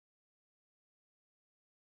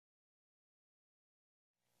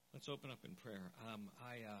Let's open up in prayer.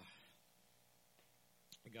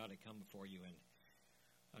 God, I come before you, and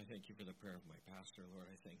I thank you for the prayer of my pastor, Lord.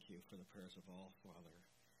 I thank you for the prayers of all, Father.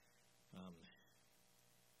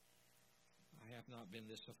 I have not been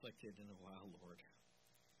this afflicted in a while, Lord.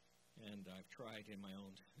 And I've tried in my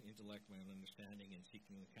own intellect, my own understanding, and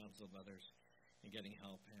seeking the counsel of others and getting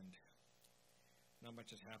help. And not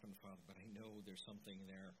much has happened, Father, but I know there's something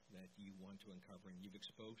there that you want to uncover. And you've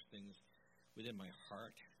exposed things within my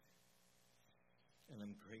heart. And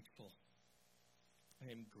I'm grateful. I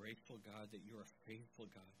am grateful, God, that you're a faithful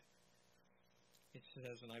God. It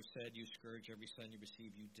says, and I've said, you scourge every son you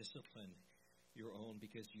receive. You discipline your own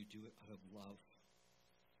because you do it out of love.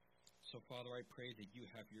 So, Father, I pray that you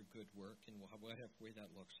have your good work in whatever way that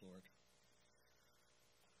looks, Lord.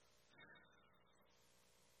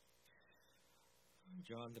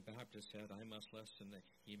 John the Baptist said, I must lessen that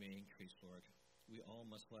he may increase, Lord. We all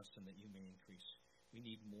must lessen that you may increase. We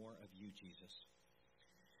need more of you, Jesus.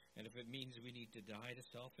 And if it means we need to die to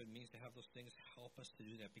self, it means to have those things, help us to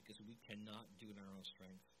do that, because we cannot do it in our own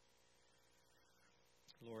strength.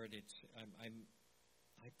 Lord,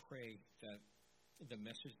 I pray that the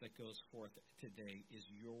message that goes forth today is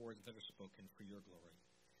your words that are spoken for your glory.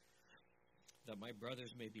 That my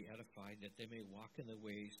brothers may be edified, that they may walk in the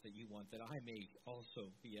ways that you want, that I may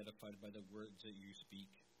also be edified by the words that you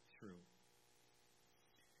speak through.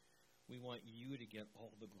 We want you to get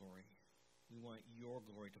all the glory. We want your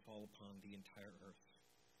glory to fall upon the entire earth.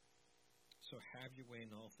 So have your way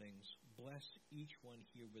in all things. Bless each one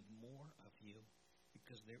here with more of you,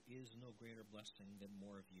 because there is no greater blessing than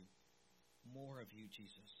more of you. More of you,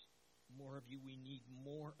 Jesus. More of you. We need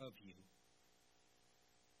more of you.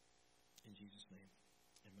 In Jesus' name,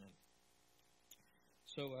 amen.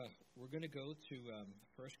 So we're going to go to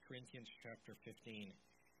 1 Corinthians chapter 15.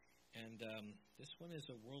 And this one is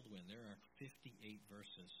a whirlwind. There are 58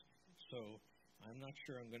 verses. So I'm not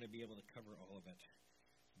sure I'm going to be able to cover all of it,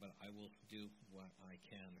 but I will do what I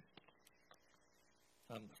can.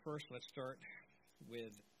 First, let's start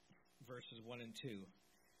with verses 1 and 2.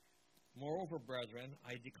 Moreover, brethren,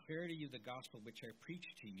 I declare to you the gospel which I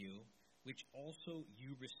preached to you, which also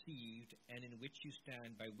you received, and in which you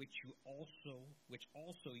stand, by which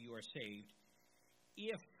also you are saved,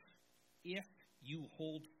 if you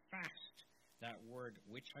hold fast that word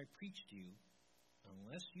which I preached to you,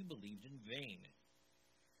 unless you believed in vain.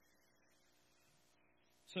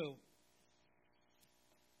 So,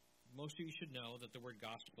 most of you should know that the word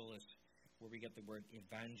gospel is where we get the word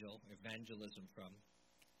evangelism from.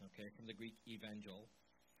 Okay, from the Greek evangel.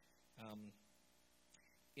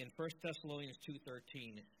 In 1 Thessalonians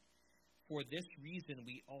 2:13, for this reason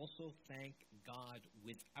we also thank God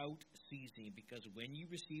without ceasing, because when you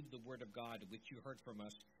received the word of God, which you heard from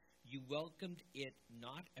us, you welcomed it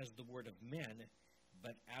not as the word of men,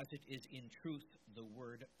 but as it is in truth the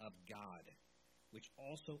word of God, which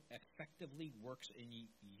also effectively works in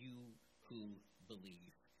you who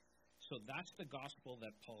believe. So that's the gospel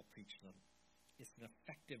that Paul preached them. It's an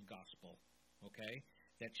effective gospel, okay,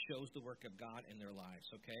 that shows the work of God in their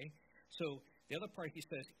lives, okay? So the other part, he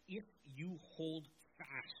says, if you hold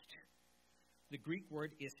fast. The Greek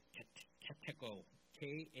word is katecho,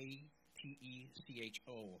 K-A-T-E-C-H-O.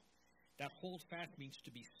 That hold fast means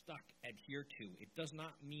to be stuck, adhere to. It does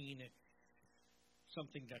not mean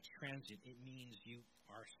something that's transient. It means you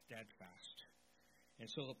are steadfast. And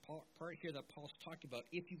so the part here that Paul's talking about,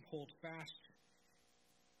 if you hold fast,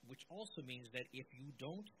 which also means that if you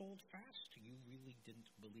don't hold fast, you really didn't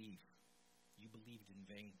believe. You believed in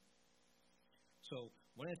vain. So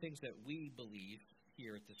one of the things that we believe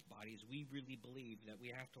here at this body is we really believe that we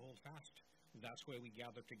have to hold fast. That's why we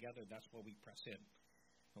gather together. That's why we press in.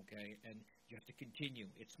 Okay, and you have to continue.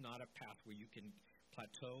 It's not a path where you can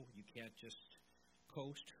plateau. You can't just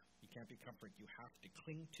coast. You can't be comforted. You have to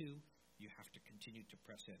cling to. You have to continue to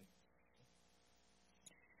press in.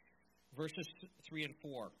 Verses 3 and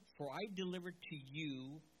 4. For I delivered to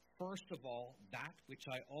you, first of all, that which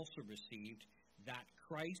I also received, that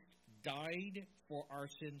Christ died for our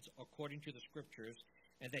sins according to the Scriptures,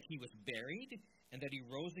 and that he was buried, and that he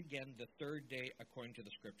rose again the third day according to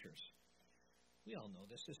the Scriptures. We all know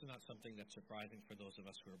this. This is not something that's surprising for those of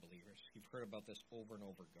us who are believers. You've heard about this over and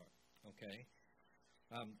over again, okay?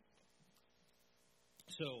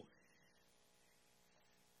 So,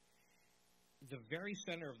 the very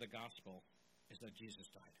center of the gospel is that Jesus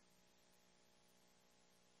died.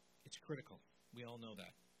 It's critical. We all know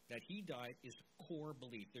that. That he died is core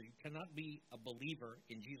belief. There cannot be a believer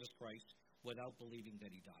in Jesus Christ without believing that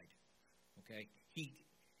he died. Okay?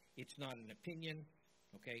 It's not an opinion.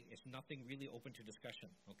 Okay? It's nothing really open to discussion.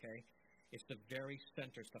 Okay? It's the very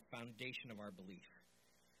center. It's the foundation of our belief.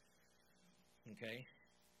 Okay?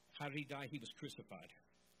 How did he die? He was crucified.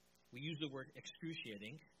 We use the word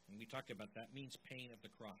excruciating, and we talked about that, means pain of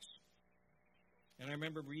the cross. And I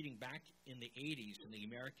remember reading back in the 80s in the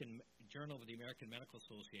American Journal of the American Medical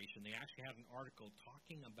Association, they actually had an article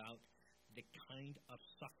talking about the kind of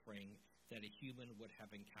suffering that a human would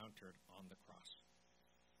have encountered on the cross.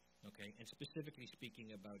 Okay? And specifically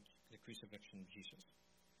speaking about the crucifixion of Jesus.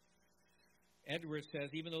 Edwards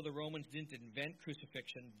says, even though the Romans didn't invent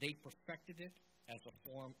crucifixion, they perfected it as a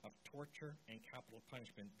form of torture and capital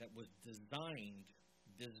punishment that was designed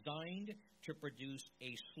to produce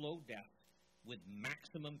a slow death with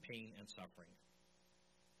maximum pain and suffering.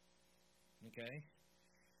 Okay?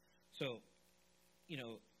 So,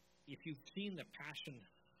 if you've seen the Passion,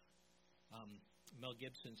 Mel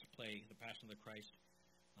Gibson's play, The Passion of the Christ,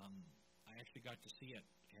 I actually got to see it.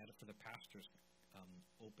 I had it for the pastor's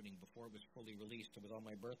opening before it was fully released. It was on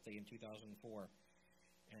my birthday in 2004.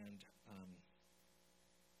 And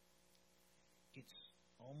it's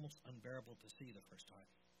almost unbearable to see the first time.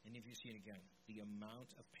 And if you see it again, the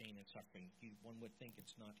amount of pain and suffering, one would think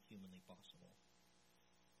it's not humanly possible.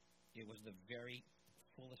 It was the very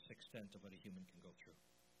fullest extent of what a human can go through.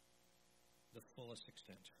 The fullest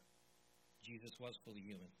extent. Jesus was fully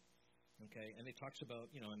human. Okay? And it talks about,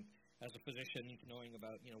 and as a physician, knowing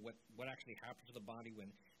about, what actually happened to the body when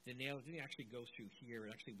the nail didn't actually go through here.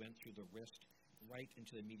 It actually went through the wrist right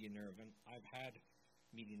into the median nerve. And I've had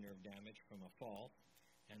median nerve damage from a fall,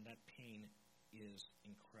 and that pain is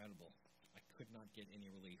incredible. I could not get any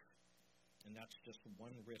relief. And that's just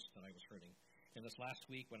one wrist that I was hurting. And this last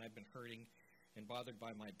week when I've been hurting and bothered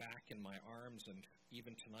by my back and my arms, and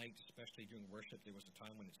even tonight, especially during worship, there was a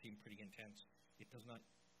time when it seemed pretty intense. It does not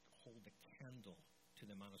hold a candle to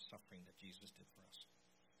the amount of suffering that Jesus did for us.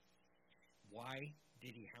 Why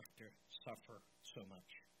did he have to suffer so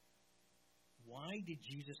much? Why did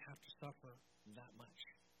Jesus have to suffer that much?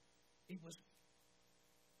 It was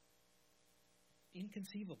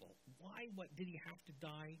inconceivable. What did he have to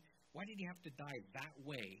die? Why did he have to die that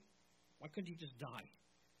way? Why couldn't he just die?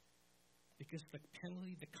 Because the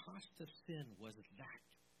penalty, the cost of sin was that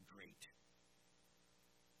great.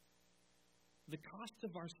 The cost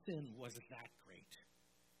of our sin was that great.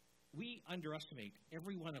 We underestimate,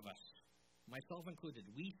 every one of us, myself included,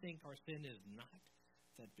 we think our sin is not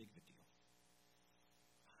that big of a deal.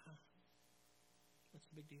 What's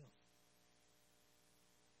the big deal?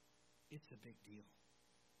 It's a big deal.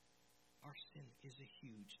 Our sin is a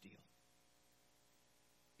huge deal.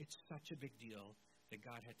 It's such a big deal that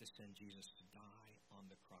God had to send Jesus to die on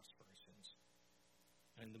the cross for our sins.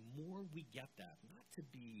 And the more we get that, not to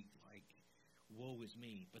be like, woe is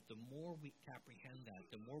me, but the more we comprehend that,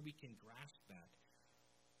 the more we can grasp that,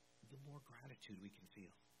 the more gratitude we can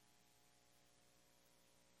feel.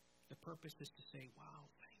 The purpose is to say, wow,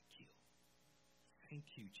 thank you. Thank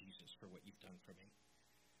you, Jesus, for what you've done for me.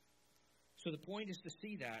 So the point is to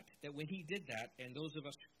see that when he did that, and those of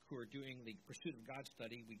us who are doing the Pursuit of God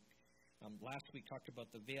study, last week talked about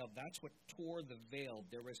the veil. That's what tore the veil.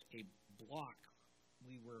 There was a block.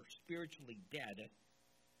 We were spiritually dead.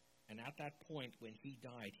 And at that point, when he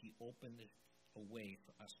died, he opened a way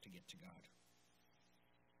for us to get to God.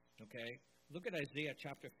 Okay? Look at Isaiah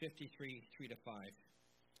chapter 53, 3-5.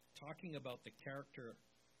 Talking about the character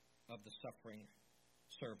of the suffering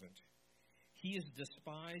servant. He is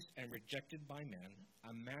despised and rejected by men,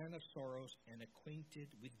 a man of sorrows and acquainted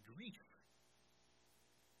with grief.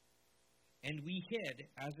 And we hid,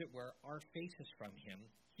 as it were, our faces from him.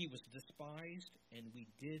 He was despised, and we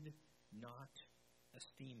did not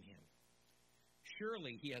esteem him.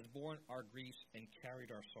 Surely he has borne our griefs and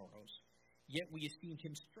carried our sorrows. Yet we esteemed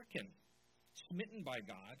him stricken, smitten by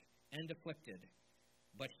God, and afflicted.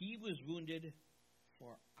 But he was wounded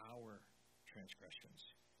for our transgressions.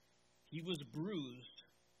 He was bruised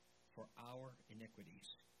for our iniquities.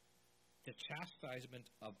 The chastisement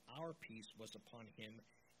of our peace was upon him,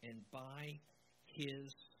 and by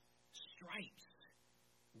his stripes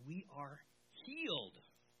we are healed.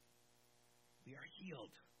 We are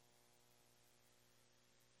healed.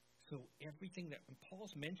 So everything that, and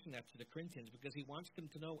Paul's mentioned that to the Corinthians because he wants them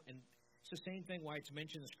to know, and it's the same thing why it's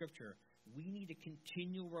mentioned in Scripture. We need a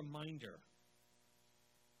continual reminder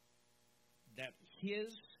that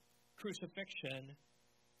his crucifixion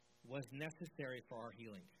was necessary for our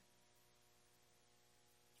healing,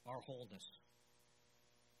 our wholeness.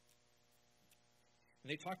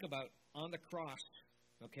 And they talk about on the cross,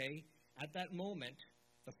 okay, at that moment,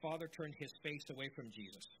 the Father turned his face away from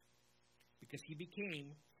Jesus because he became,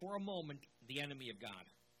 for a moment, the enemy of God.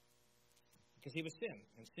 Because he was sin,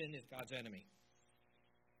 and sin is God's enemy.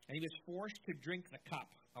 And he was forced to drink the cup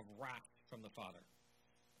of wrath from the Father.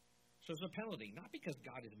 So there's a penalty, not because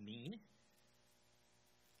God is mean.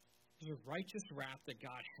 There's a righteous wrath that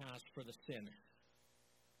God has for the sin.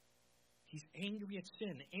 He's angry at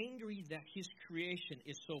sin, angry that his creation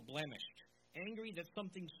is so blemished, angry that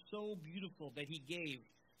something so beautiful that he gave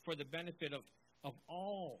for the benefit of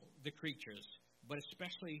all the creatures, but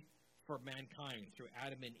especially for mankind through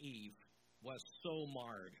Adam and Eve, was so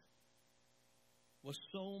marred.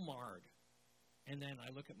 And then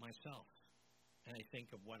I look at myself, and I think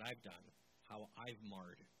of what I've done, how I've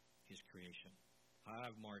marred his creation, how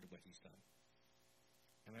I've marred what he's done.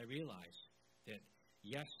 And I realize that,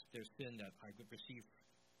 yes, there's sin that I could receive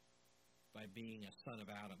by being a son of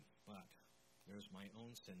Adam, but there's my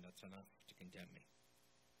own sin that's enough to condemn me.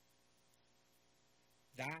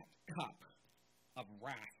 That cup of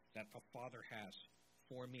wrath that the Father has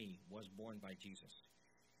for me was borne by Jesus.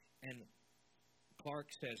 And Clark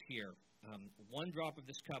says here, one drop of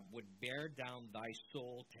this cup would bear down thy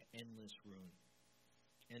soul to endless ruin.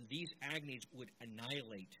 And these agonies would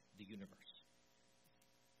annihilate the universe.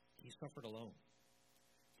 He suffered alone.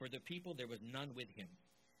 For the people there was none with him,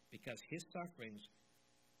 because his sufferings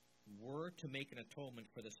were to make an atonement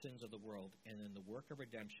for the sins of the world, and in the work of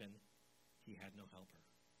redemption he had no helper.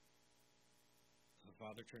 The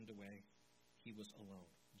Father turned away. He was alone.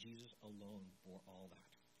 Jesus alone bore all that.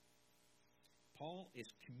 Paul is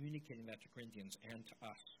communicating that to Corinthians and to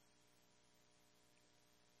us.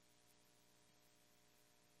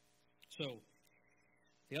 So,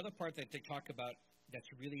 the other part that they talk about that's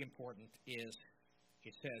really important is, he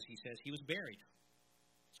says, he was buried.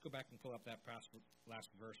 Let's go back and pull up that last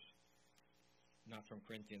verse, not from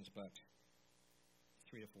Corinthians, but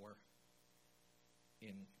 3 to 4,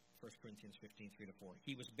 in 1 Corinthians 15, 3 to 4.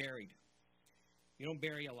 He was buried. You don't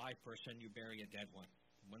bury a live person, you bury a dead one.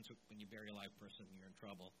 When you bury a live person, you're in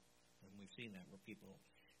trouble. And we've seen that where people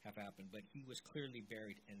have happened. But he was clearly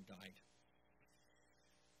buried and died.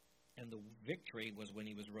 And the victory was when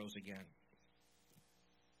he was rose again.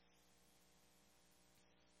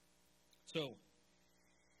 So,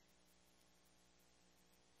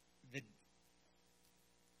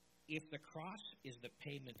 if the cross is the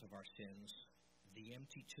payment of our sins, the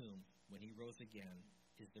empty tomb, when he rose again,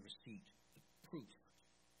 is the receipt, the proof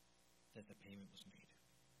that the payment was made.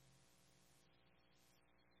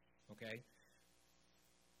 Okay?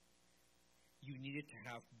 You needed to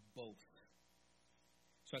have both.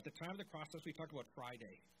 So at the time of the cross, as we talked about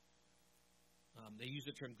Friday, they used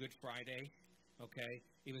the term Good Friday. Okay?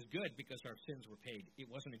 It was good because our sins were paid. It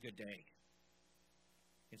wasn't a good day.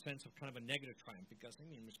 In a sense of kind of a negative triumph, because,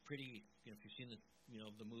 it was pretty, if you've seen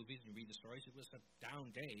the movies and you read the stories, it was a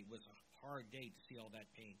down day. It was a hard day to see all that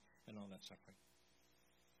pain and all that suffering.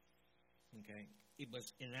 Okay? It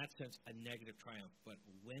was, in that sense, a negative triumph. But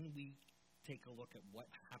when we take a look at what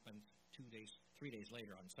happened 3 days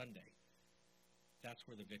later on Sunday, that's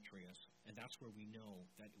where the victory is. And that's where we know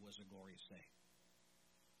that it was a glorious day.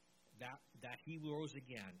 That he rose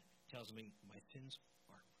again tells me my sins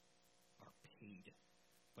are paid.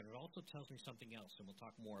 But it also tells me something else, and we'll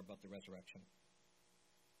talk more about the resurrection.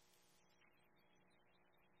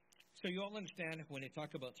 So you all understand when they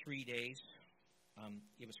talk about 3 days,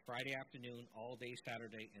 it was Friday afternoon, all day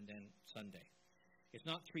Saturday, and then Sunday. It's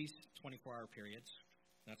not 3 24-hour periods,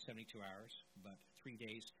 not 72 hours, but 3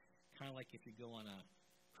 days. Kind of like if you go on a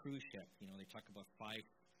cruise ship, they talk about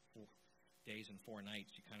 4 days and 4 nights.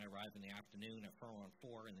 You kind of arrive in the afternoon at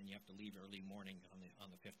 4 and then you have to leave early morning on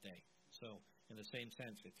the 5th day. So in the same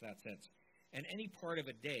sense, it's that sense. And any part of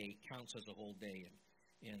a day counts as a whole day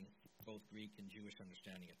in both Greek and Jewish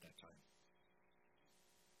understanding at that time.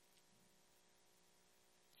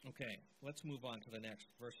 Okay, let's move on to the next,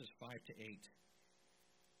 verses 5 to 8.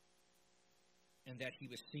 And that he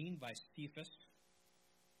was seen by Cephas,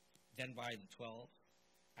 then by the 12.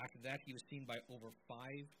 After that, he was seen by over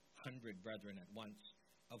 500 brethren at once,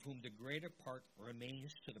 of whom the greater part remains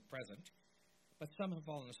to the present, but some have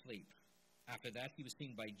fallen asleep. After that, he was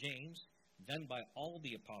seen by James, then by all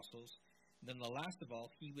the apostles. Then the last of all,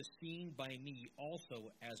 he was seen by me also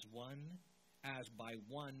as by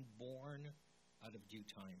one born out of due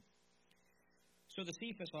time. So the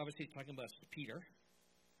Cephas, obviously talking about Peter,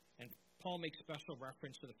 and Paul makes special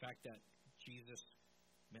reference to the fact that Jesus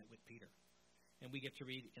met with Peter. And we get to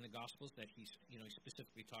read in the Gospels that he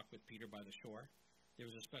specifically talked with Peter by the shore. There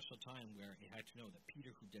was a special time where he had to know that Peter,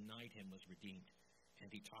 who denied him, was redeemed. And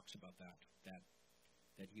he talks about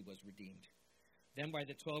that he was redeemed. Then by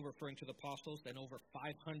the 12, referring to the apostles, then over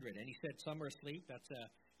 500. And he said some are asleep. That's a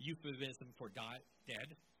euphemism for dead.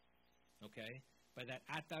 Okay? But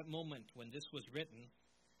at that moment when this was written,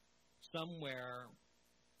 somewhere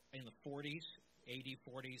in the 40s, AD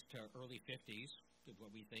 40s to early 50s, is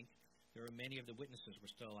what we think, There were many of the witnesses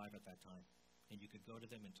were still alive at that time. And you could go to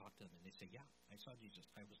them and talk to them, and they say, yeah, I saw Jesus.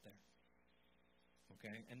 I was there.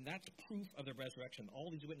 Okay? And that's proof of the resurrection. All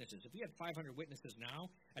these witnesses. If we had 500 witnesses now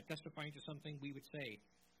at testifying to something, we would say,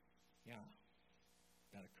 yeah,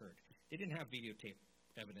 that occurred. They didn't have videotape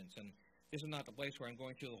evidence, and this is not the place where I'm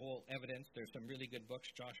going through the whole evidence. There's some really good books.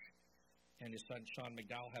 Josh and his son, Sean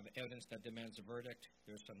McDowell, have evidence that demands a verdict.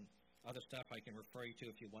 There's some other stuff I can refer you to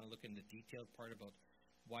if you want to look in the detailed part about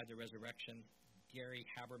why the resurrection. Gary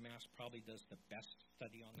Habermas probably does the best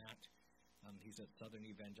study on that. He's at Southern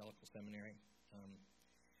Evangelical Seminary.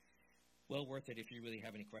 Well worth it if you really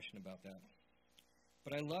have any question about that.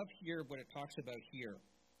 But I love here what it talks about here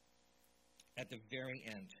at the very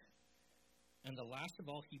end. And the last of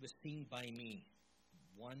all, he was seen by me,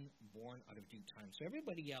 one born out of due time. So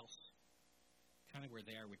everybody else kind of were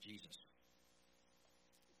there with Jesus.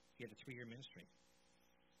 He had a 3-year ministry.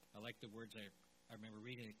 I like the words I remember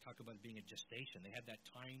reading. They talk about it being a gestation. They had that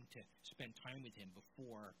time to spend time with him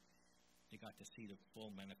before they got to see the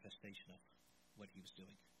full manifestation of what he was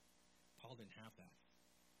doing. Paul didn't have that.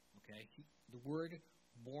 Okay? The word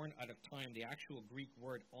born out of time, the actual Greek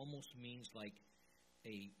word almost means like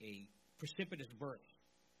a precipitous birth.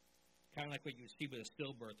 Kind of like what you would see with a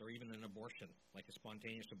stillbirth or even an abortion, like a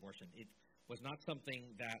spontaneous abortion. It was not something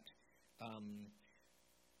that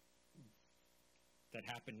that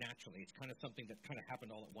happened naturally. It's kind of something that kind of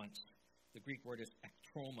happened all at once. The Greek word is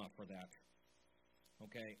ektroma for that.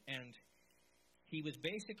 Okay? And he was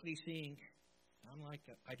basically seeing,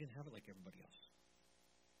 I didn't have it like everybody else.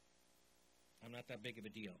 I'm not that big of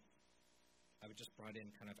a deal. I was just brought in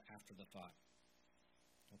kind of after the thought.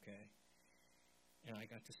 Okay? And I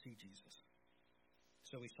got to see Jesus.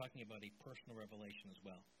 So he's talking about a personal revelation as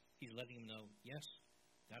well. He's letting him know, yes,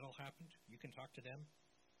 that all happened. You can talk to them.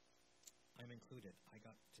 I'm included. I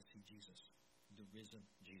got to see Jesus, the risen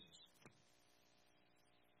Jesus.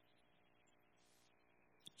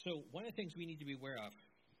 So one of the things we need to be aware of,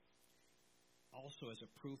 also as a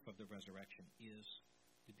proof of the resurrection, is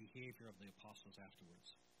the behavior of the apostles afterwards.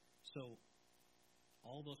 So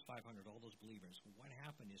all those 500, all those believers, what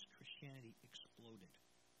happened is Christianity exploded.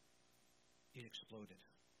 It exploded.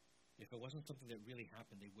 If it wasn't something that really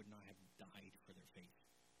happened, they would not have died for their faith.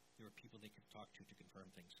 There were people they could talk to confirm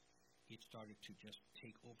things. It started to just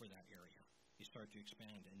take over that area. It started to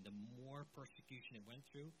expand. And the more persecution it went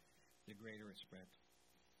through, the greater it spread.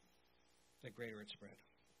 The greater it spread.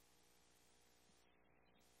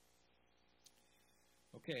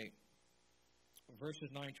 Okay.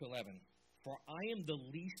 Verses 9 to 11. For I am the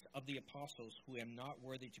least of the apostles who am not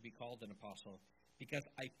worthy to be called an apostle, because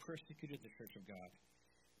I persecuted the church of God.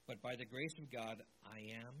 But by the grace of God, I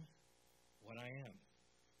am what I am.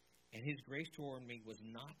 And his grace toward me was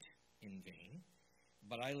not in vain,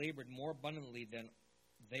 but I labored more abundantly than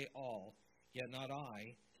they all, yet not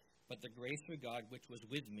I, but the grace of God which was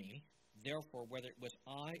with me. Therefore, whether it was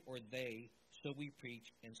I or they, so we preach,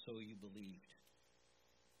 and so you believed.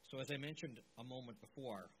 So as I mentioned a moment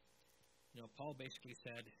before, Paul basically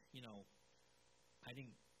said, I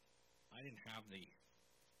didn't have the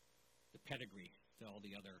pedigree that all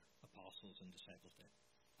the other apostles and disciples did.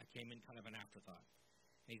 I came in kind of an afterthought.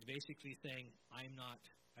 And he's basically saying, I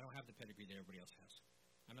don't have the pedigree that everybody else has.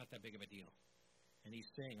 I'm not that big of a deal. And he's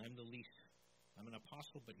saying, I'm the least. I'm an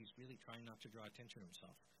apostle, but he's really trying not to draw attention to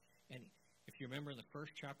himself. And if you remember in the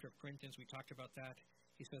first chapter of Corinthians, we talked about that.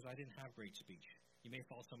 He says, I didn't have great speech. You may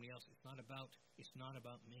follow somebody else. It's not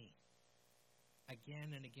about me.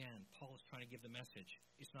 Again and again, Paul is trying to give the message.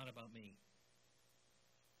 It's not about me.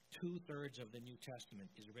 2/3 of the New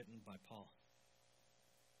Testament is written by Paul.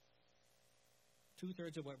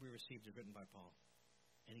 2/3 of what we received is written by Paul.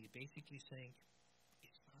 And he's basically saying,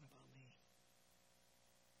 it's not about me.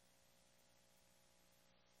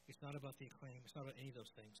 It's not about the acclaim. It's not about any of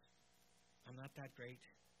those things. I'm not that great.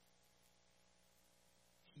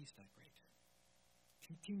 He's that great.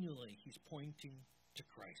 Continually, he's pointing to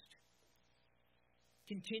Christ.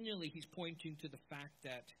 Continually, he's pointing to the fact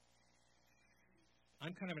that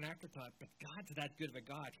I'm kind of an afterthought, but God's that good of a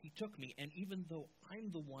God. He took me, and even though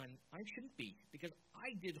I'm the one, I shouldn't be, because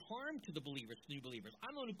I did harm to the believers, the new believers.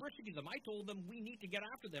 I'm the one who persecuted them. I told them we need to get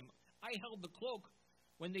after them. I held the cloak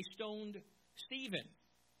when they stoned Stephen.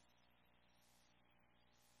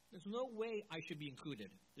 There's no way I should be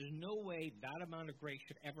included. There's no way that amount of grace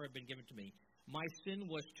should ever have been given to me. My sin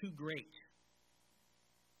was too great.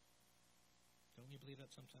 Don't you believe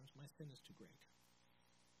that sometimes? My sin is too great.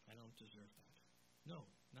 I don't deserve that. No,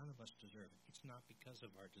 none of us deserve it. It's not because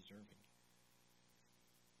of our deserving.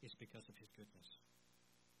 It's because of his goodness.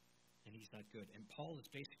 And he's that good. And Paul is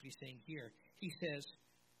basically saying here, he says,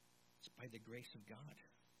 it's by the grace of God.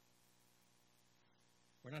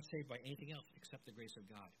 We're not saved by anything else except the grace of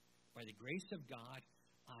God. By the grace of God,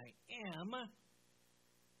 I am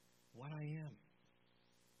what I am.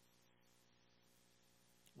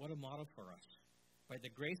 What a model for us. By the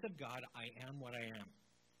grace of God, I am what I am.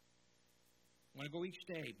 I want to go each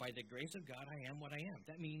day. By the grace of God, I am what I am.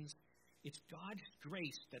 That means it's God's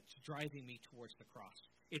grace that's driving me towards the cross.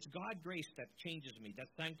 It's God's grace that changes me, that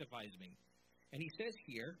sanctifies me. And he says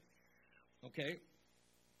here, okay,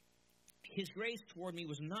 his grace toward me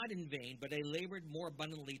was not in vain, but I labored more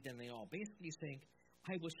abundantly than they all. Basically saying,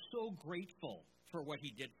 I was so grateful for what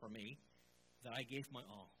he did for me that I gave my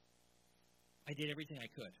all. I did everything I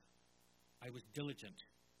could. I was diligent.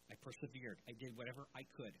 I persevered. I did whatever I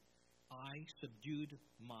could. I subdued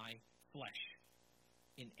my flesh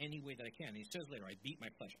in any way that I can. And he says later, I beat my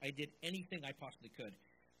flesh. I did anything I possibly could.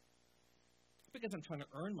 Not because I'm trying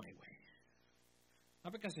to earn my way.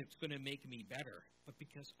 Not because it's going to make me better, but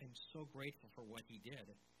because I'm so grateful for what he did.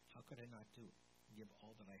 How could I not do it? Give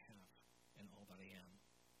all that I have and all that I am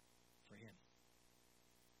for him.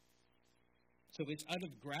 So it's out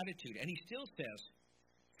of gratitude. And he still says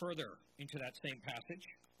further into that same passage,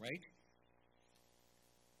 right?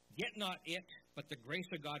 Yet not it, but the grace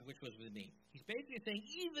of God which was with me. He's basically saying,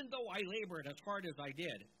 even though I labored as hard as I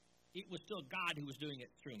did, it was still God who was doing it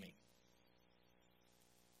through me.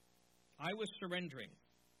 I was surrendering.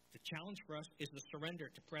 The challenge for us is the surrender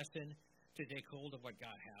to press in, to take hold of what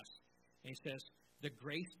God has. And he says, the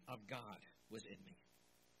grace of God was in me.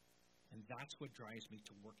 And that's what drives me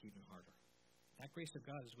to work even harder. That grace of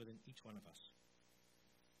God is within each one of us.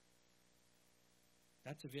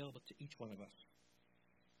 That's available to each one of us.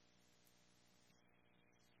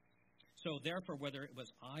 So therefore, whether it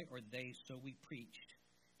was I or they, so we preached,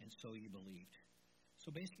 and so you believed.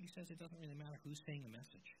 So basically he says it doesn't really matter who's saying the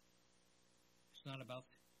message. It's not about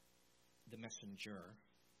the messenger.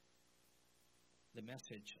 The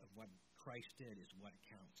message of what Christ did is what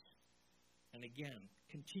counts. And again,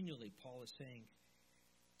 continually Paul is saying,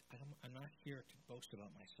 I'm not here to boast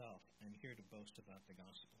about myself. I'm here to boast about the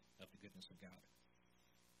gospel, of the goodness of God.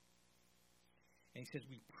 And he says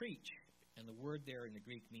we preach, and the word there in the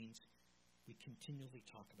Greek means we continually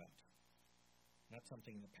talk about. Not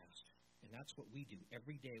something in the past. And that's what we do.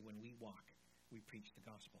 Every day when we walk, we preach the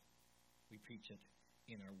gospel. We preach it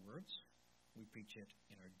in our words. We preach it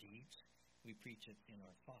in our deeds. We preach it in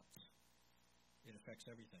our thoughts. It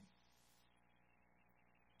affects everything.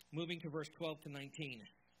 Moving to verse 12 to 19.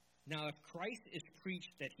 Now, if Christ is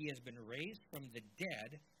preached that he has been raised from the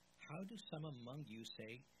dead, how do some among you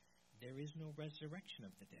say there is no resurrection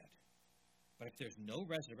of the dead? But if there's no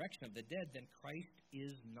resurrection of the dead, then Christ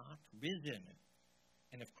is not risen.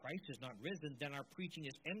 And if Christ is not risen, then our preaching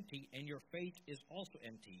is empty, and your faith is also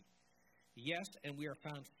empty. Yes, and we are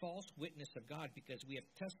found false witness of God, because we have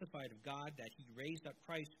testified of God that he raised up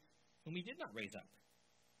Christ, whom he did not raise up.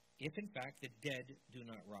 If in fact the dead do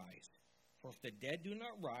not rise. For if the dead do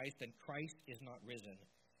not rise, then Christ is not risen.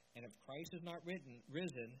 And if Christ is not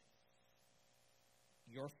risen,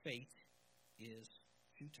 your faith is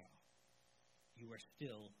futile. You are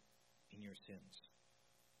still in your sins.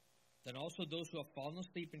 Then also those who have fallen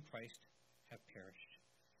asleep in Christ have perished.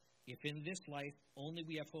 If in this life only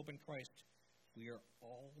we have hope in Christ, we are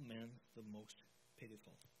all men the most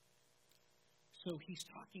pitiful. So he's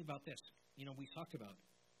talking about this. You know, we talked about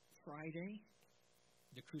Friday,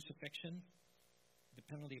 the crucifixion, the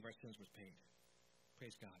penalty of our sins was paid.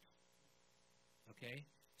 Praise God. Okay?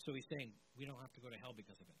 So he's saying we don't have to go to hell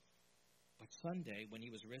because of it. But Sunday, when he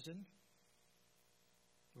was risen,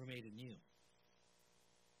 we're made anew.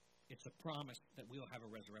 It's a promise that we'll have a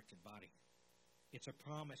resurrected body. It's a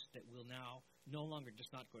promise that we'll now no longer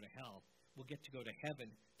just not go to hell. We'll get to go to heaven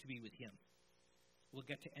to be with him. We'll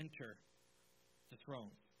get to enter the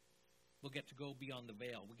throne. We'll get to go beyond the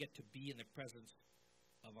veil. We'll get to be in the presence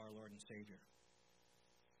of our Lord and Savior.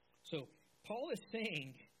 So Paul is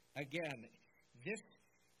saying, again, this,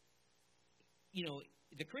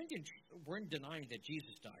 the Corinthians weren't denying that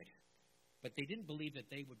Jesus died, but they didn't believe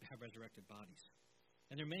that they would have resurrected bodies.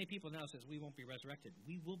 And there are many people now who says we won't be resurrected.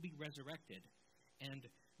 We will be resurrected. And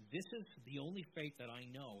this is the only faith that I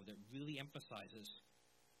know that really emphasizes,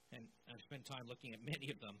 and I've spent time looking at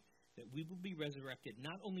many of them, that we will be resurrected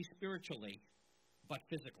not only spiritually, but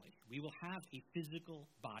physically. We will have a physical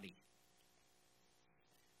body.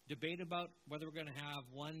 Debate about whether we're going to have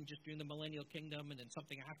one just during the millennial kingdom and then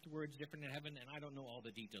something afterwards different in heaven, and I don't know all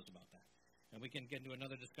the details about that. And we can get into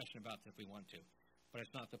another discussion about this if we want to, but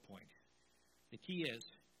it's not the point. The key is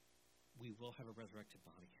we will have a resurrected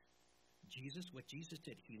body. What Jesus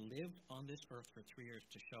did, he lived on this earth for 3 years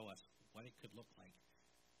to show us what it could look like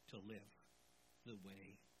to live the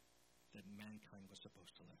way that mankind was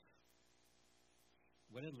supposed to live.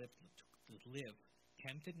 What it lived to live,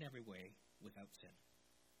 tempted in every way, without sin.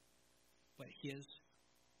 But his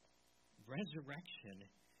resurrection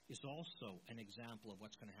is also an example of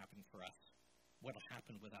what's going to happen for us, what will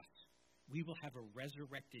happen with us. We will have a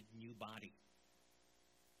resurrected new body.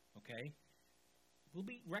 Okay? We'll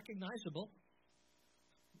be recognizable.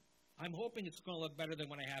 I'm hoping it's going to look better than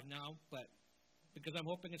what I have now, but because I'm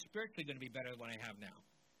hoping it's spiritually going to be better than what I have now.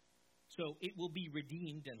 So it will be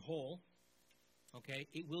redeemed and whole. Okay?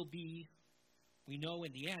 It will be, we know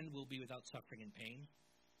in the end, will be without suffering and pain.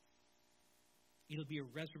 It'll be a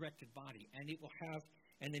resurrected body, and it will have,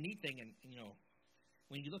 and the neat thing, and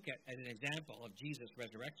when you look at an example of Jesus'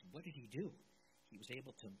 resurrection, what did he do? He was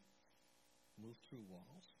able to move through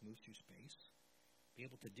walls, move through space, be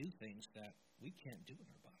able to do things that we can't do in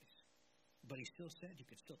our bodies. But he still said you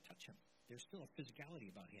could still touch him. There's still a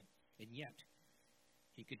physicality about him, and yet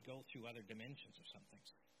he could go through other dimensions of some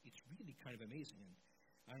things. It's really kind of amazing, and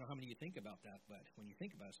I don't know how many of you think about that, but when you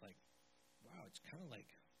think about it, it's like, wow, it's kind of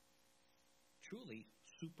like truly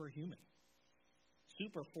superhuman.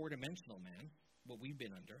 Super four-dimensional man, what we've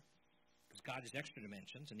been under, because God is extra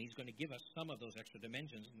dimensions, and he's going to give us some of those extra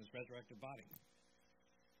dimensions in this resurrected body.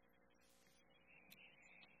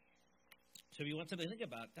 So if you want something to think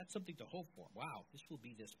about, that's something to hope for. Wow, this will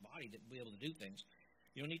be this body that will be able to do things.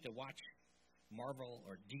 You don't need to watch Marvel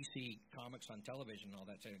or DC comics on television and all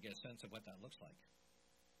that to get a sense of what that looks like.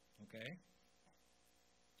 Okay?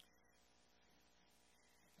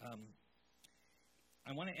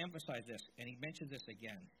 I want to emphasize this, and he mentioned this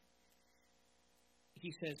again.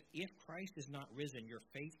 He says, if Christ is not risen, your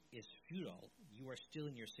faith is futile. You are still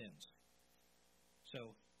in your sins.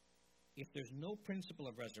 So, if there's no principle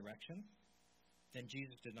of resurrection, then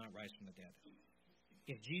Jesus did not rise from the dead.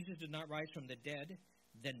 If Jesus did not rise from the dead,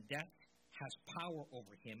 then death has power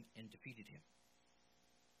over him and defeated him.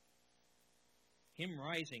 Him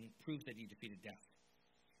rising proves that he defeated death.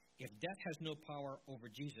 If death has no power over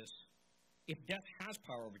Jesus, if death has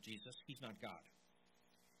power over Jesus, he's not God.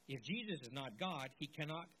 If Jesus is not God, he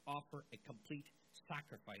cannot offer a complete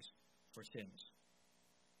sacrifice for sins.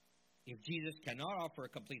 If Jesus cannot offer a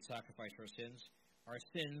complete sacrifice for sins, our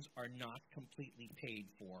sins are not completely paid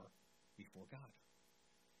for before God.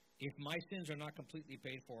 If my sins are not completely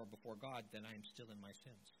paid for before God, then I am still in my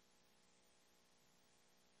sins.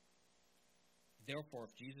 Therefore,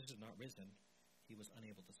 if Jesus is not risen, he was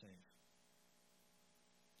unable to save.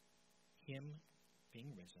 Him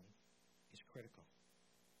being risen is critical.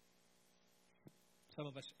 Some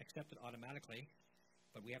of us accept it automatically,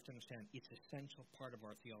 but we have to understand it's an essential part of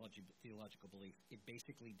our theological belief. It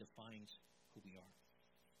basically defines who we are.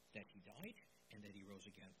 That he died and that he rose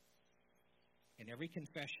again. And every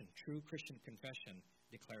confession, true Christian confession,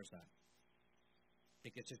 declares that.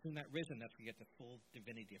 Because it's in that risen that we get the full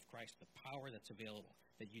divinity of Christ, the power that's available,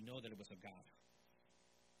 that you know that it was of God.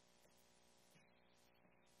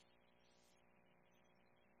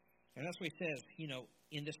 And that's what he says,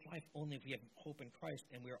 in this life only if we have hope in Christ,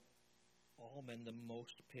 and we are all men the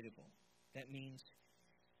most pitiful. That means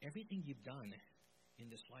everything you've done in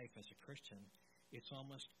this life as a Christian, it's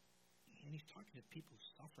almost, and he's talking to people who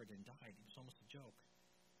suffered and died, it was almost a joke.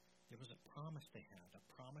 There was a promise they had, a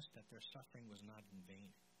promise that their suffering was not in vain.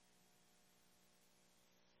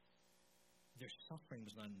 Their suffering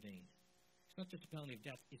was not in vain. It's not just the penalty of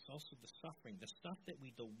death, it's also the suffering. The stuff that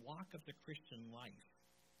the walk of the Christian life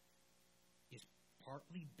is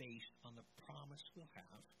partly based on the promise we'll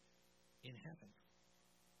have in heaven.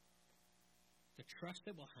 The trust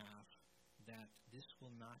that we'll have that this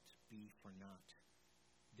will not be for naught.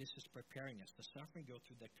 This is preparing us. The suffering we go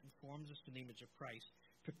through that conforms us to the image of Christ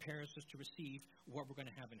prepares us to receive what we're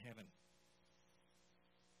going to have in heaven.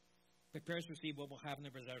 Prepares us to receive what we'll have in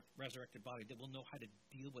the resurrected body, that we'll know how to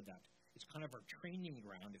deal with that. It's kind of our training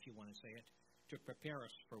ground, if you want to say it, to prepare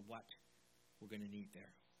us for what we're going to need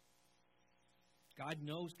there. God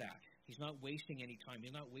knows that. He's not wasting any time.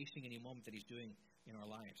 He's not wasting any moment that he's doing in our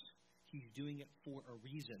lives. He's doing it for a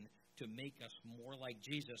reason, to make us more like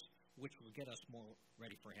Jesus, which will get us more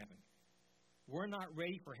ready for heaven. We're not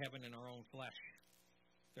ready for heaven in our own flesh.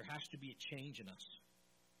 There has to be a change in us.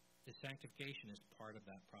 The sanctification is part of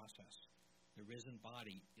that process. The risen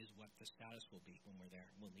body is what the status will be when we're there.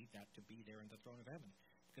 We'll need that to be there in the throne of heaven,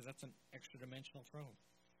 because that's an extra-dimensional throne.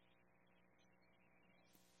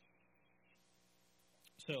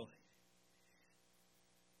 So,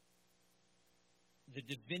 the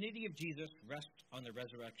divinity of Jesus rests on the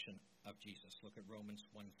resurrection of Jesus. Look at Romans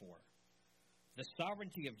 1:4. The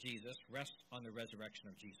sovereignty of Jesus rests on the resurrection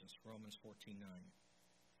of Jesus. Romans 14:9.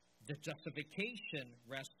 The justification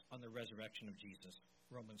rests on the resurrection of Jesus,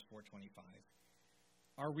 Romans 4:25.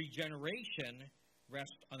 Our regeneration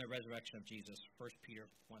rests on the resurrection of Jesus, 1 Peter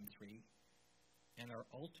 1:3. And our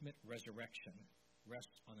ultimate resurrection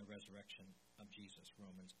rests on the resurrection of Jesus,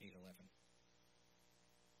 Romans 8:11.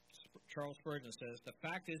 Charles Spurgeon says, the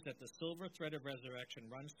fact is that the silver thread of resurrection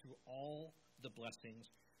runs through all the blessings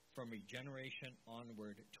from regeneration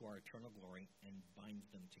onward to our eternal glory and binds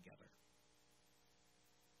them together.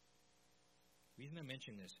 The reason I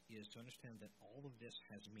mention this is to understand that all of this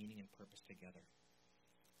has meaning and purpose together.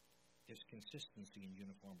 There's consistency and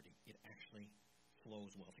uniformity. It actually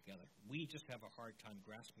flows well together. We just have a hard time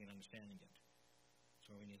grasping and understanding it.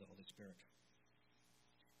 So we need the Holy Spirit.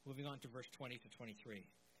 Moving on to verse 20 to 23.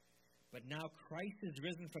 But now Christ is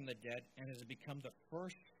risen from the dead and has become the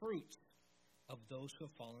first fruits of those who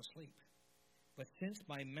have fallen asleep. But since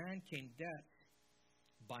by man came death,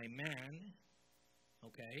 by man,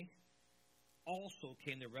 also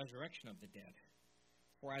came the resurrection of the dead.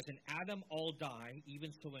 For as in Adam all die,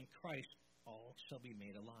 even so in Christ all shall be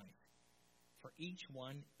made alive. For each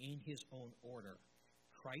one in his own order.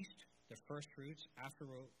 Christ, the first fruits,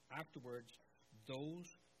 afterwards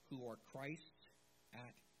those who are Christ's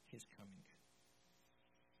at his coming.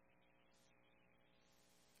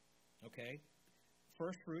 Okay?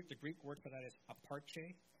 First fruit, the Greek word for that is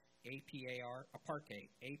aparche, aparte,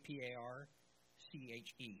 A-P-A-R-C-H-E.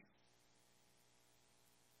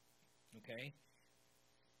 Okay?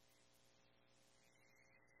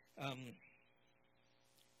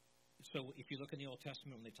 So if you look in the Old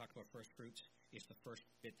Testament, when they talk about first fruits, it's the first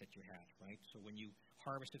bit that you had, right? So when you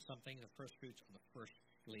harvested something, the first fruits are the first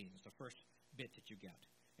gleanings, the first bit that you get.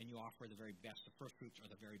 And you offer the very best. The first fruits are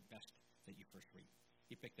the very best that you first reap.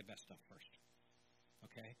 You pick the best stuff first.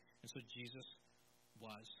 Okay? And so Jesus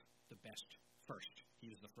was the best first.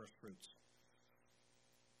 He was the first fruits.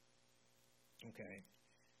 Okay.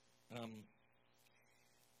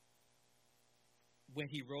 When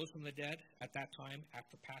he rose from the dead, at that time,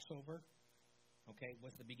 after Passover,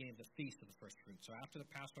 was the beginning of the feast of the first fruits. So after the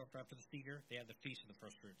Passover, after the Seder, they had the feast of the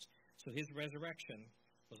first fruits. So his resurrection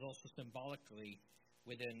was also symbolically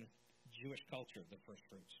within Jewish culture, the first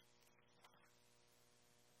fruits.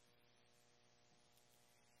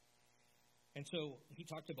 And so he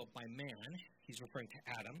talked about by man, he's referring to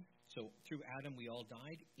Adam. So through Adam we all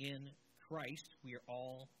died. In Christ we are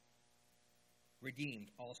all redeemed,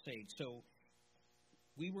 all saved. So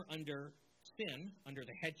we were under sin, under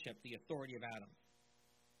the headship, the authority of Adam.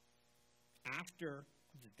 After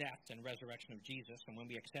the death and resurrection of Jesus, and when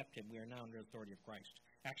we accept him, we are now under the authority of Christ.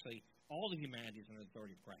 Actually, all of humanity is under the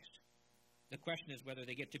authority of Christ. The question is whether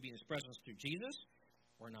they get to be in his presence through Jesus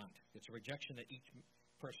or not. It's a rejection that each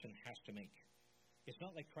person has to make. It's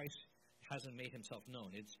not like Christ hasn't made himself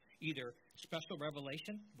known. It's either special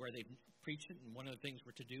revelation, where they've preached it, and one of the things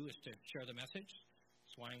we're to do is to share the message.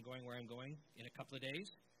 That's why I'm going where I'm going in a couple of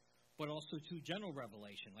days. But also to general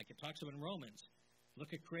revelation, like it talks about in Romans.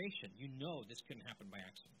 Look at creation. You know this couldn't happen by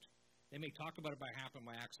accident. They may talk about it happening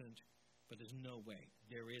by accident, but there's no way.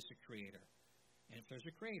 There is a creator. And if there's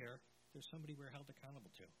a creator, there's somebody we're held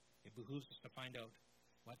accountable to. It behooves us to find out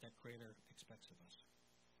what that creator expects of us.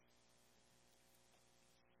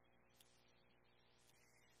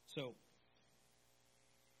 So,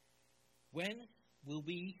 when will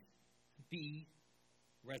we be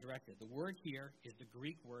resurrected? The word here is the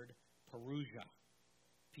Greek word parousia,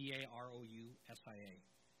 P-A-R-O-U-S-I-A.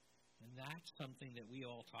 And that's something that we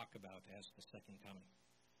all talk about as the second coming.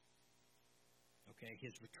 Okay,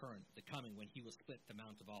 his return, the coming, when he will split the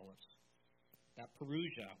Mount of Olives. That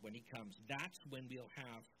parousia, when he comes, that's when we'll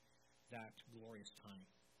have that glorious time.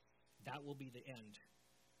 That will be the end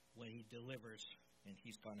when he delivers, and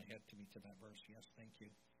he's gone ahead to me to that verse. Yes, thank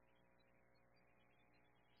you.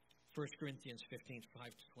 1 Corinthians 15, 5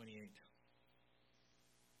 to 28.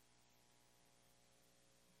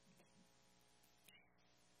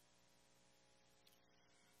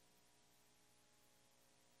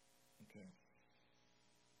 Okay.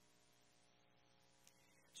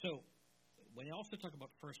 So, when you also talk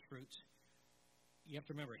about first fruits, you have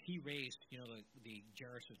to remember, he raised, the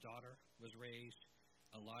Jairus' daughter was raised.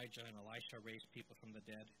 Elijah and Elisha raised people from the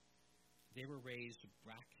dead. They were raised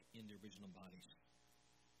back in their original bodies.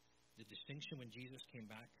 The distinction when Jesus came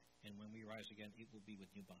back and when we rise again, it will be with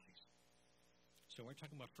new bodies. So when we're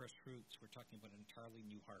talking about first fruits, we're talking about an entirely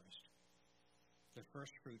new harvest. The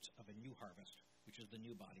first fruits of a new harvest, which is the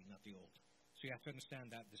new body, not the old. So you have to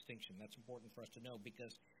understand that distinction. That's important for us to know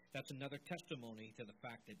because that's another testimony to the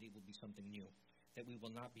fact that it will be something new, that we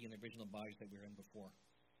will not be in the original bodies that we were in before.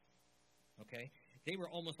 Okay? They were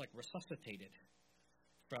almost like resuscitated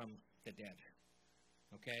from the dead.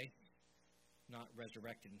 Okay? Not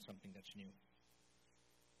resurrected in something that's new.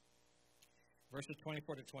 Verses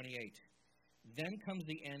 24 to 28. Then comes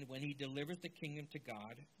the end when he delivers the kingdom to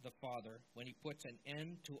God, the Father, when he puts an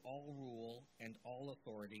end to all rule and all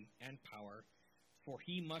authority and power, for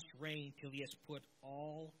he must reign till he has put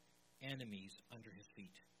all enemies under his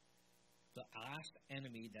feet. The last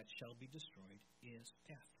enemy that shall be destroyed is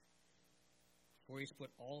death. For he's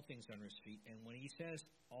put all things under his feet, and when he says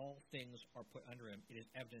all things are put under him, it is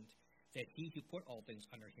evident that he who put all things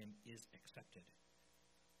under him is accepted.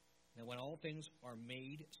 Now when all things are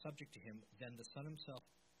made subject to him, then the Son himself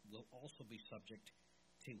will also be subject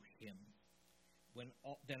to him.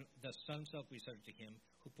 Then the Son himself will be subject to him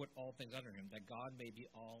who put all things under him, that God may be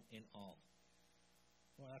all in all.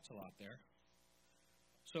 Well, that's a lot there.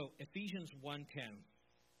 So, Ephesians 1:10.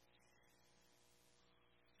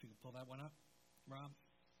 If you can pull that one up, Rob,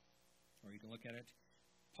 or you can look at it.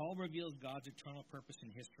 Paul reveals God's eternal purpose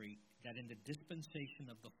in history, that in the dispensation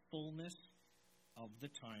of the fullness of the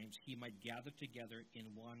times he might gather together in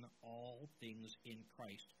one all things in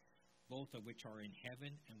Christ, both of which are in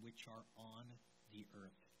heaven and which are on the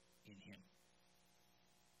earth in him.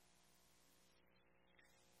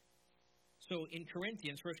 So in 1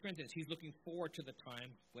 Corinthians, he's looking forward to the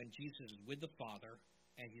time when Jesus is with the Father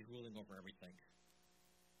and he's ruling over everything.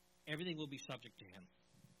 Everything will be subject to him.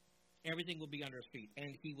 Everything will be under his feet,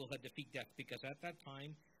 and he will defeat death, because at that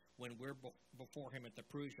time, when we're before him at the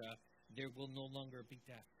Parousia, there will no longer be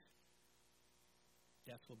death.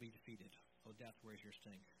 Death will be defeated. Oh, death, where's your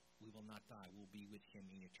sting? We will not die. We'll be with him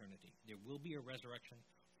in eternity. There will be a resurrection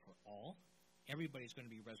for all. Everybody's going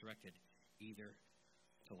to be resurrected, either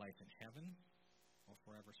to life in heaven or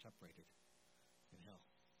forever separated in hell.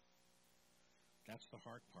 That's the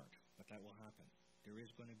hard part, but that will happen. There is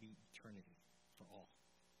going to be eternity for all.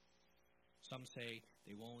 Some say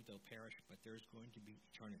they won't, they'll perish, but there's going to be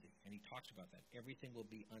eternity. And he talks about that. Everything will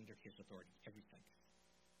be under his authority. Everything.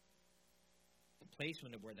 The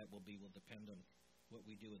placement of where that will be will depend on what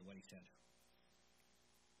we do with what he said.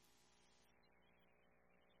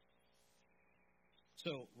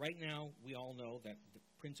 So, right now, we all know that the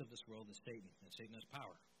prince of this world is Satan, and Satan has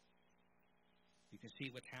power. You can see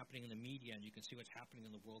what's happening in the media, and you can see what's happening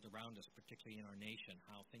in the world around us, particularly in our nation,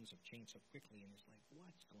 how things have changed so quickly, and it's like,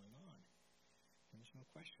 what's going on? And there's no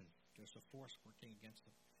question. There's a force working against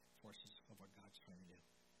the forces of what God's trying to do.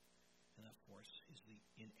 And that force is the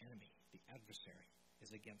enemy. The adversary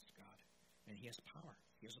is against God. And he has power.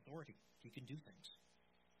 He has authority. He can do things.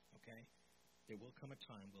 Okay? There will come a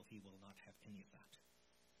time where he will not have any of that.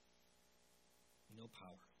 No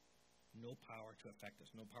power. No power to affect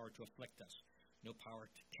us. No power to afflict us. No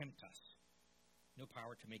power to tempt us. No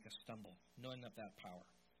power to make us stumble. None of that power.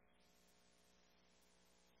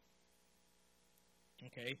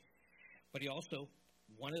 Okay? But he also,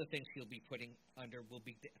 one of the things he'll be putting under will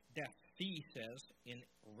be death. He says, in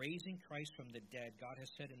raising Christ from the dead, God has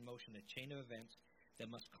set in motion a chain of events that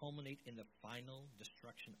must culminate in the final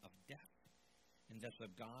destruction of death. And thus of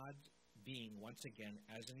God being once again,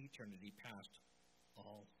 as in eternity past,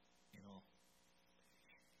 all in all.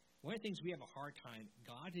 One of the things we have a hard time,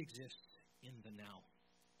 God exists in the now.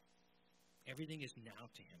 Everything is now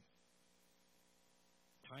to him.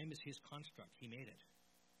 Time is his construct. He made it.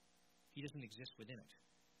 He doesn't exist within it.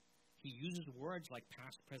 He uses words like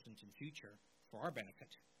past, present, and future for our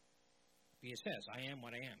benefit. He says, I am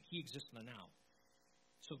what I am. He exists in the now.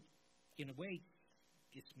 So, in a way,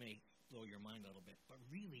 this may blow your mind a little bit, but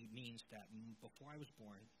really means that before I was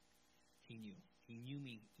born, he knew. He knew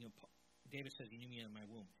me. You know, David says he knew me in my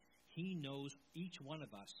womb. He knows each one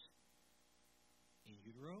of us in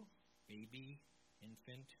utero, baby,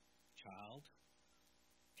 infant, child,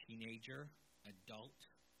 teenager, adult,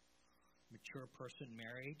 mature person,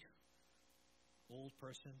 married, old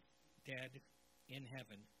person, dead, in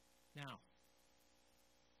heaven, now.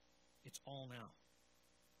 It's all now.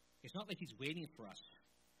 It's not like he's waiting for us.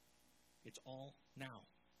 It's all now.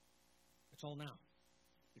 It's all now.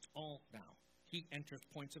 It's all now. He enters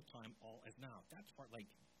points of time all as now. That's part like,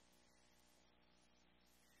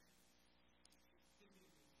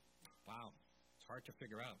 wow, it's hard to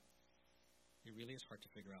figure out. It really is hard to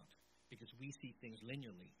figure out. Because we see things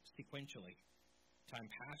linearly, sequentially. Time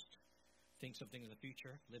past, thinks of things in the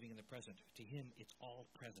future, living in the present. To him, it's all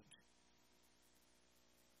present.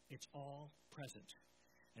 It's all present.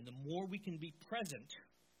 And the more we can be present,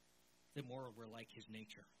 the more we're like his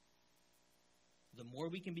nature. The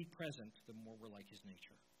more we can be present, the more we're like his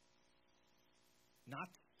nature.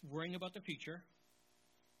 Not worrying about the future.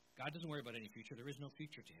 God doesn't worry about any future. There is no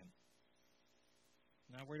future to him.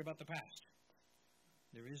 Not worried about the past.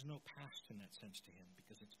 There is no past in that sense to him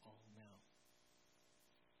because it's all now.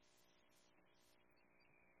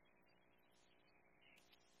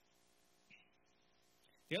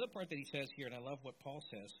 The other part that he says here, and I love what Paul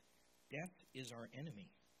says, death is our enemy.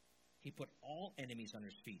 He put all enemies under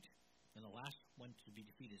his feet. And the last one to be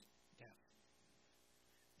defeated is death.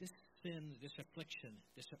 This sin, this affliction,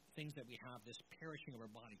 this things that we have, this perishing of our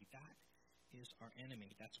body, that is our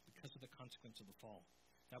enemy. That's because of the consequence of the fall.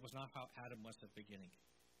 That was not how Adam was at the beginning.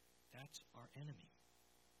 That's our enemy.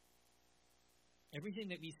 Everything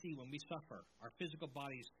that we see when we suffer, our physical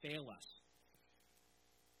bodies fail us,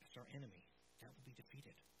 that's our enemy. That will be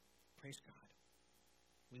defeated. Praise God.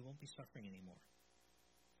 We won't be suffering anymore.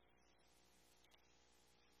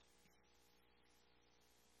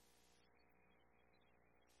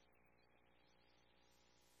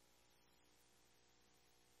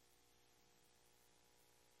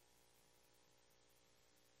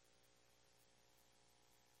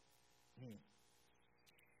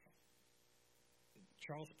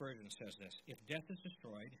 Charles Spurgeon says this: if death is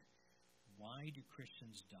destroyed, why do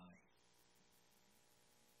Christians die?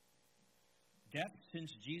 Death,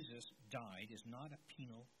 since Jesus died, is not a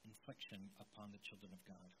penal infliction upon the children of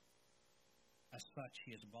God. As such,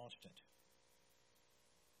 he has abolished it.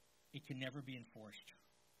 It can never be enforced.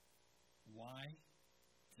 Why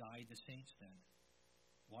die the saints then?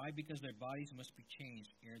 Why? Because their bodies must be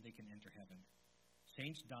changed ere they can enter heaven.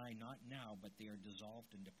 Saints die not now, but they are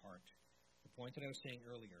dissolved and depart. The point that I was saying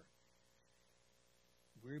earlier,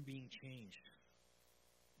 we're being changed.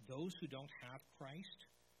 Those who don't have Christ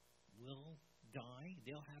will die.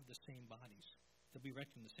 They'll have the same bodies. They'll be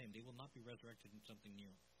resurrected the same. They will not be resurrected in something new.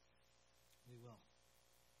 We will.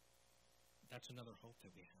 That's another hope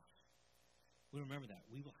that we have. We remember that.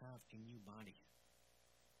 We will have a new body.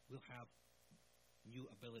 We'll have new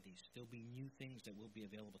abilities. There'll be new things that will be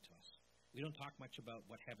available to us. We don't talk much about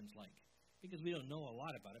what heaven's like, because we don't know a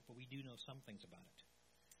lot about it, but we do know some things about it,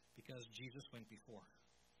 because Jesus went before.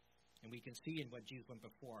 And we can see in what Jesus went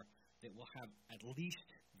before that we'll have at least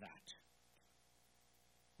that.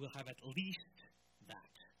 We'll have at least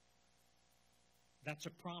that. That's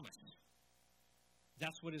a promise.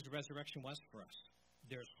 That's what his resurrection was for us.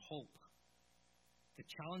 There's hope. The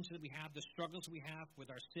challenge that we have, the struggles we have with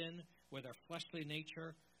our sin, with our fleshly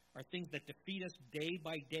nature, are things that defeat us day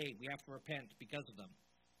by day. We have to repent because of them.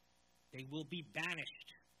 They will be banished.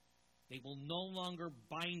 They will no longer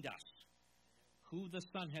bind us. Who the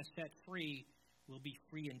Son has set free will be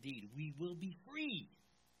free indeed. We will be free.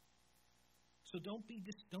 So don't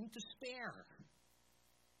despair.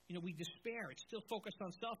 You know, we despair. It's still focused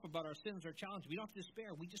on self about our sins, our challenges. We don't have to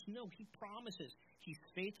despair. We just know he promises. He's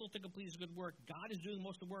faithful to complete his good work. God is doing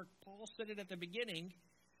most of the work. Paul said it at the beginning,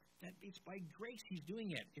 that it's by grace he's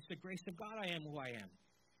doing it. It's the grace of God I am who I am.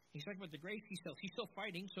 He's talking about the grace he's still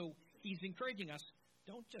fighting, so he's encouraging us,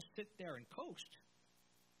 don't just sit there and coast.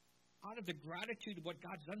 Out of the gratitude of what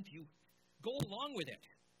God's done to you, go along with it,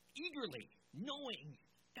 eagerly, knowing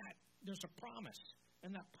that there's a promise.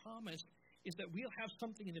 And that promise is that we'll have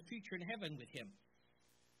something in the future in heaven with him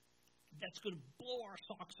that's going to blow our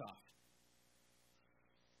socks off.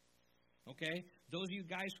 Okay? Those of you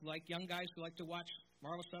guys who like, young guys who like to watch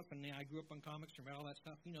Marvel stuff, and I grew up on comics and read all that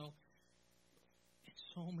stuff, you know, it's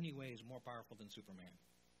so many ways more powerful than Superman.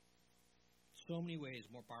 So many ways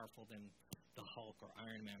more powerful than the Hulk or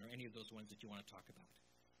Iron Man or any of those ones that you want to talk about.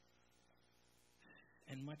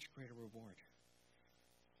 And much greater reward.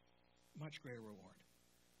 Much greater reward.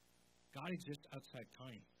 God exists outside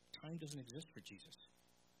time. Time doesn't exist for Jesus.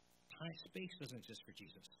 Space doesn't exist for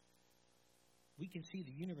Jesus. We can see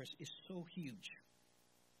the universe is so huge.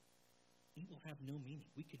 It will have no meaning.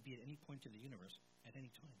 We could be at any point in the universe at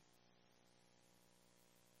any time.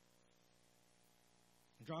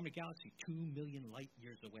 Andromeda Galaxy, 2 million light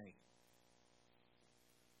years away.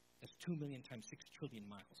 That's 2 million times 6 trillion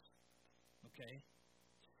miles. Okay?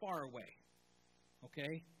 It's far away.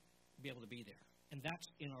 Okay? Be able to be there. And that's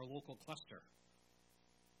in our local cluster.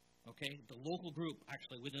 Okay? The local group,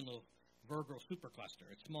 actually, within the Virgo supercluster.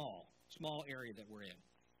 It's small area that we're in.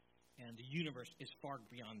 And the universe is far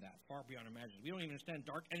beyond that, far beyond our imagination. We don't even understand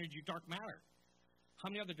dark energy, dark matter.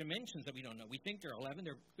 How many other dimensions that we don't know? We think there are 11.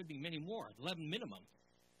 There could be many more, 11 minimum.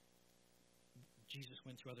 Jesus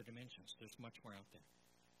went through other dimensions. There's much more out there.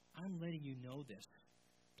 I'm letting you know this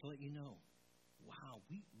to let you know, wow,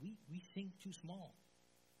 we think too small.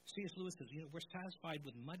 C.S. Lewis says, you know, we're satisfied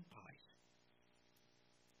with mud pies.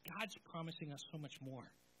 God's promising us so much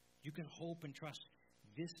more. You can hope and trust.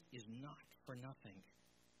 This is not for nothing.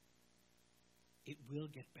 It will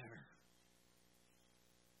get better.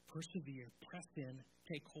 Persevere, press in,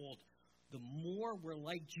 take hold. The more we're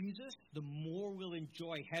like Jesus, the more we'll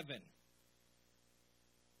enjoy heaven.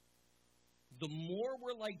 The more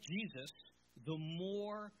we're like Jesus, the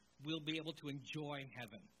more we'll be able to enjoy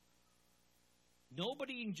heaven.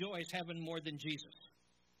 Nobody enjoys heaven more than Jesus.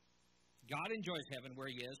 God enjoys heaven where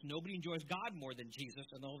he is. Nobody enjoys God more than Jesus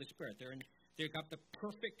and the Holy Spirit. They've got the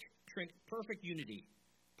perfect unity,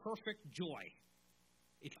 perfect joy.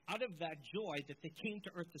 It's out of that joy that they came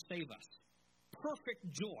to earth to save us. Perfect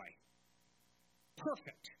joy.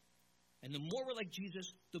 Perfect. And the more we're like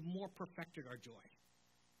Jesus, the more perfected our joy.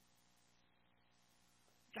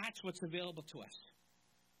 That's what's available to us.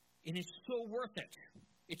 And it's so worth it.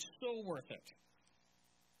 It's so worth it.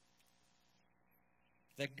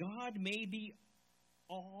 That God may be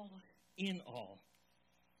all in all.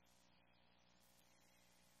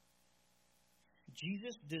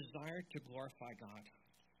 Jesus desired to glorify God.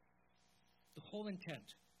 The whole intent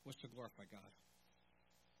was to glorify God.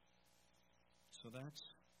 So that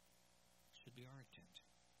should be our intent.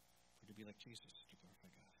 For to be like Jesus, to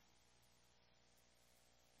glorify God.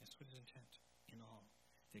 That's what his intent in all.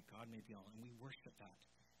 That God may be all. And we worship that.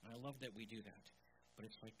 And I love that we do that. But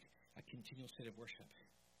it's like a continual state of worship.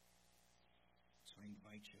 So I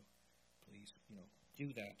invite you, please,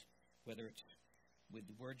 do that. Whether it's with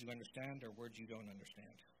words you understand or words you don't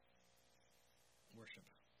understand. Worship.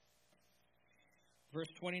 Verse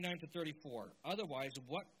 29 to 34. Otherwise,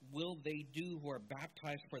 what will they do who are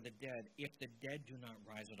baptized for the dead if the dead do not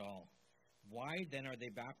rise at all? Why then are they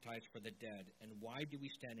baptized for the dead? And why do we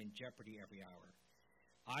stand in jeopardy every hour?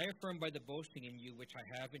 I affirm by the boasting in you which I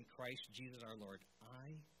have in Christ Jesus our Lord,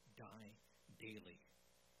 I die daily.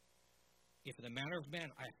 If in the manner of man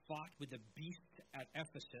I fought with the beasts at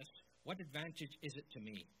Ephesus, what advantage is it to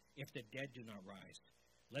me if the dead do not rise?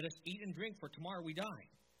 Let us eat and drink, for tomorrow we die.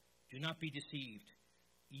 Do not be deceived.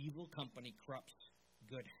 Evil company corrupts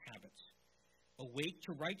good habits. Awake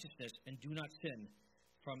to righteousness and do not sin,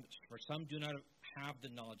 for some do not have the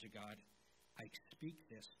knowledge of God. I speak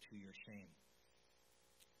this to your shame.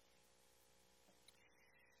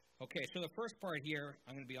 Okay, so the first part here,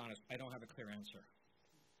 I'm going to be honest, I don't have a clear answer.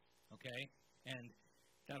 Okay? And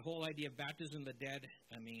that whole idea of baptism of the dead,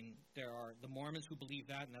 there are the Mormons who believe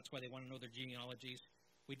that, and that's why they want to know their genealogies.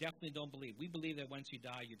 We definitely don't believe. We believe that once you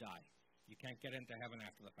die, you die. You can't get into heaven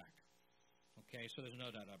after the fact. Okay, so there's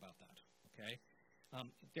no doubt about that. Okay?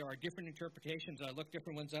 There are different interpretations. I look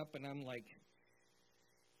different ones up, and I'm like,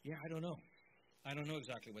 yeah, I don't know. I don't know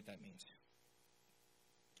exactly what that means.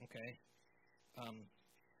 Okay?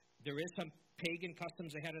 There is some pagan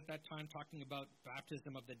customs they had at that time talking about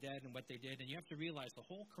baptism of the dead and what they did. And you have to realize the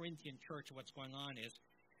whole Corinthian church, what's going on is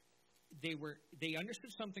they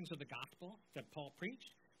understood some things of the gospel that Paul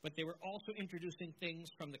preached, but they were also introducing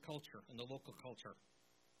things from the culture and the local culture.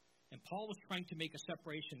 And Paul was trying to make a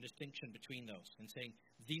separation, distinction between those and saying,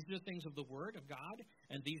 these are the things of the Word of God,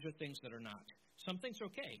 and these are things that are not. Some things are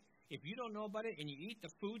okay. If you don't know about it and you eat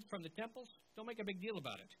the food from the temples, don't make a big deal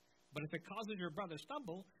about it. But if it causes your brother to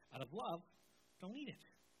stumble out of love, don't eat it.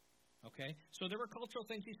 Okay? So there were cultural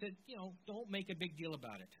things he said, don't make a big deal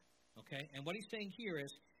about it. Okay? And what he's saying here is,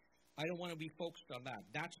 I don't want to be focused on that.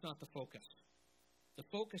 That's not the focus. The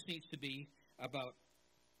focus needs to be about,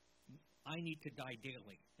 I need to die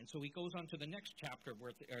daily. And so he goes on to the next chapter,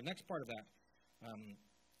 or next part of that,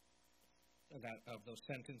 of those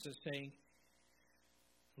sentences, saying,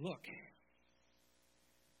 look,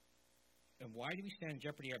 and why do we stand in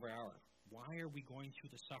jeopardy every hour? Why are we going through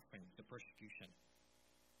the suffering, the persecution?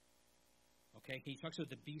 Okay, he talks about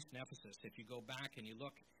the beast in Ephesus. If you go back and you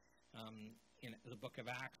look in the book of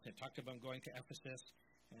Acts, it talked about going to Ephesus,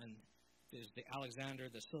 and there's the Alexander,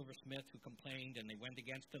 the silversmith, who complained, and they went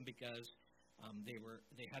against them because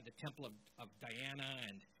they had the temple of Diana,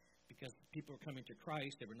 and because people were coming to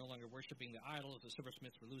Christ, they were no longer worshiping the idols. The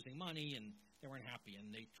silversmiths were losing money, and they weren't happy, and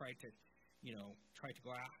they tried to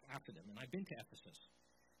go after them. And I've been to Ephesus,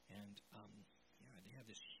 and they have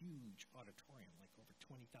this huge auditorium, like over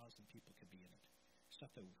 20,000 people could be in it.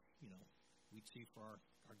 Stuff that we'd see for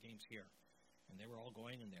our games here, and they were all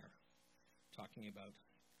going in there, talking about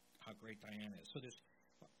how great Diana is. So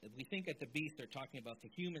we think at the beast they're talking about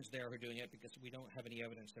the humans there who are doing it, because we don't have any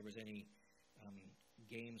evidence there was any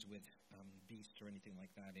games with beasts or anything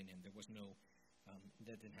like that in him. There was no,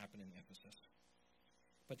 that didn't happen in Ephesus.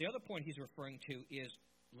 But the other point he's referring to is,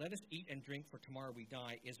 let us eat and drink, for tomorrow we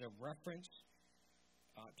die, is a reference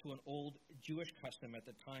to an old Jewish custom at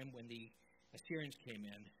the time when the Assyrians came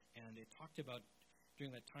in, and it talked about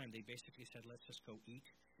during that time they basically said, let's just go eat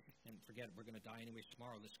and forget it. We're going to die anyways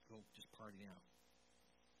tomorrow. Let's go just party now.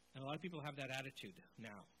 And a lot of people have that attitude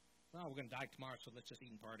now. Well, we're going to die tomorrow, so let's just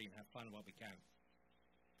eat and party and have fun while we can.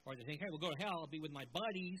 Or they think, hey, we'll go to hell, I'll be with my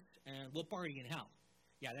buddies, and we'll party in hell.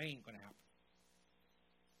 Yeah, that ain't going to happen.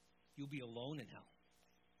 You'll be alone in hell.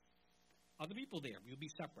 Other people there, you'll be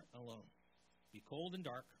separate, alone. Be cold and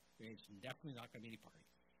dark. It's definitely not going to be any party.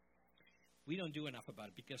 We don't do enough about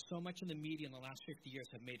it because so much in the media in the last 50 years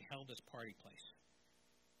have made hell this party place.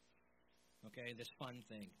 Okay, this fun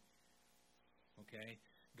thing. Okay,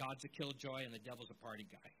 God's a killjoy and the devil's a party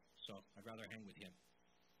guy. So I'd rather hang with him.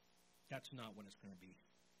 That's not what it's going to be.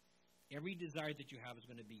 Every desire that you have is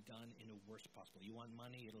going to be done in the worst possible. You want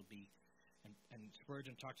money, it'll be, and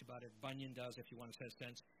Spurgeon talks about it, Bunyan does, if you want to say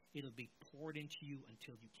sense, it'll be poured into you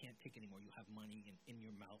until you can't take it anymore. You have money in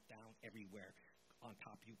your mouth, down everywhere, on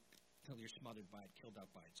top of you, until you're smothered by it, killed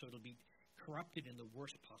out by it. So it'll be corrupted in the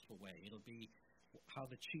worst possible way. It'll be how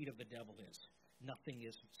the cheat of the devil is. Nothing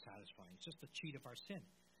is satisfying. It's just the cheat of our sin.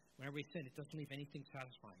 Whenever we sin, it doesn't leave anything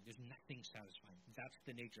satisfying. There's nothing satisfying. That's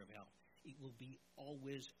the nature of hell. It will be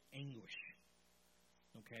always anguish.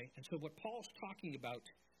 Okay? And so what Paul's talking about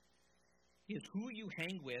is who you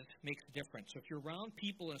hang with makes a difference. So if you're around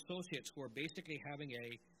people and associates who are basically having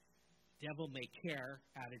a devil may care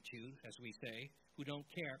attitude, as we say, who don't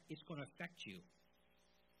care, it's going to affect you.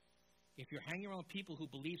 If you're hanging around people who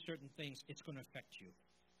believe certain things, it's going to affect you.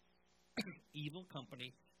 Evil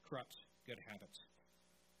company corrupts good habits.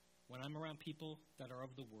 When I'm around people that are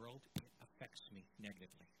of the world, it affects me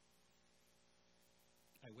negatively.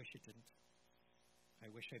 I wish it didn't. I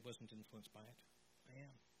wish I wasn't influenced by it. I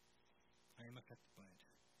am. I am affected by it.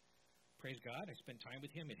 Praise God, I spend time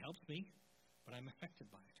with Him. It helps me, but I'm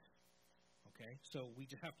affected by it. Okay? So we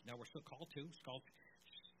just have to, now we're still called to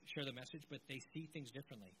share the message, but they see things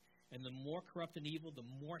differently. And the more corrupt and evil, the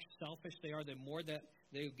more selfish they are, the more that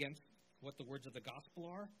they're against what the words of the gospel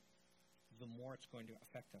are, the more it's going to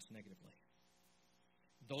affect us negatively.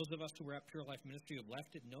 Those of us who were at Pure Life Ministry who have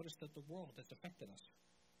left it notice that the world has affected us.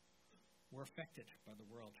 We're affected by the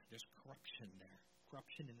world. There's corruption there.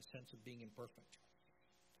 Corruption in the sense of being imperfect.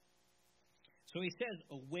 So he says,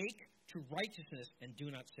 awake to righteousness and do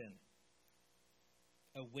not sin.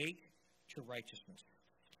 Awake to righteousness.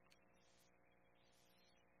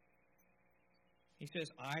 He says,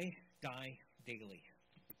 I die daily.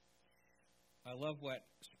 I love what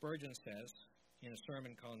Spurgeon says in a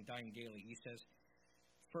sermon called Dying Daily. He says,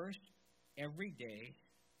 first, every day,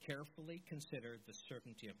 carefully consider the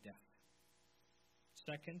certainty of death.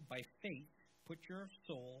 Second, by faith, put your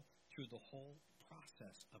soul through the whole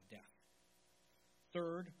process of death.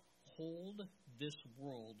 Third, hold this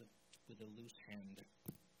world with a loose hand.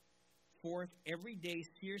 Fourth, every day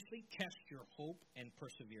seriously test your hope and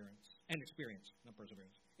perseverance. And experience. Not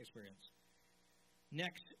perseverance. Experience.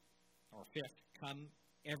 Next, or fifth, come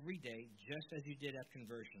every day, just as you did at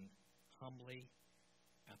conversion, humbly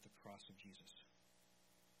at the cross of Jesus.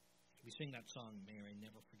 We sing that song, May I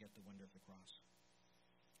Never Forget the Wonder of the Cross.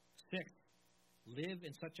 Sixth, live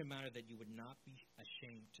in such a manner that you would not be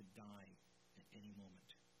ashamed to die at any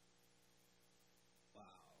moment.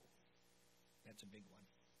 Wow. That's a big one.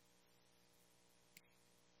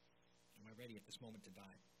 Am I ready at this moment to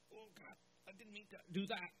die? Oh, God, I didn't mean to do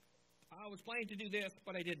that. I was planning to do this,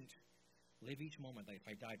 but I didn't. Live each moment like if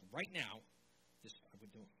I died right now, this I would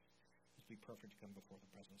do. This would be perfect to come before the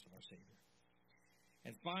presence of our Savior.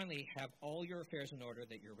 And finally, have all your affairs in order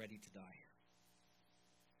that you're ready to die.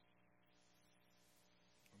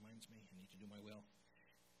 Reminds me, I need to do my will.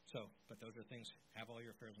 So, but those are things, have all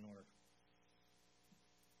your affairs in order.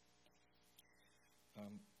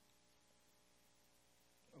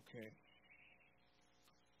 Okay.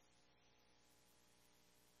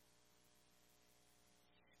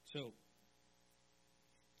 So,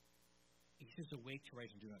 he says, awake to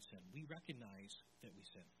right and do not sin. We recognize that we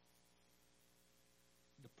sin.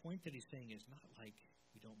 The point that he's saying is not like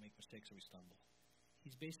we don't make mistakes or we stumble.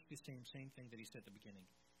 He's basically saying the same thing that he said at the beginning.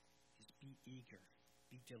 Is be eager,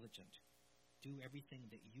 be diligent. Do everything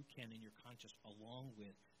that you can in your conscience along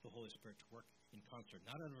with the Holy Spirit to work in concert,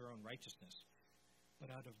 not out of our own righteousness,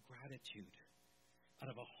 but out of gratitude,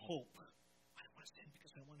 out of a hope. I don't want to sin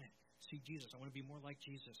because I want to see Jesus. I want to be more like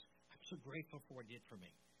Jesus. I'm so grateful for what he did for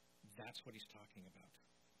me. That's what he's talking about.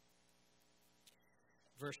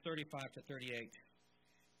 Verse 35 to 38.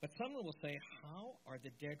 But someone will say, how are the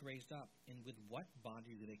dead raised up, and with what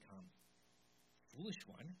body do they come? Foolish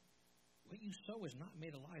one, what you sow is not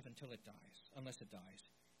made alive until it dies, unless it dies.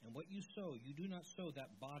 And what you sow, you do not sow that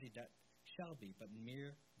body that shall be, but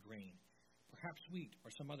mere grain, perhaps wheat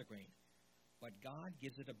or some other grain. But God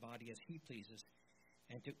gives it a body as he pleases,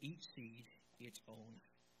 and to each seed its own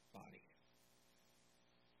body.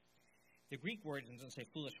 The Greek word doesn't say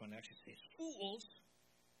foolish one, it actually says fools.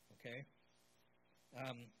 Okay?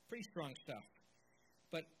 Pretty strong stuff.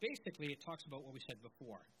 But basically, it talks about what we said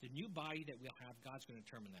before. The new body that we'll have, God's going to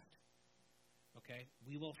determine that. Okay?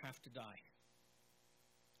 We will have to die.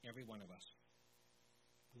 Every one of us.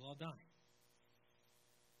 We'll all die.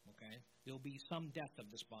 Okay? There will be some death of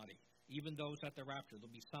this body. Even those at the rapture, there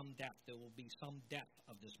will be some death. There will be some death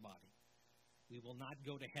of this body. We will not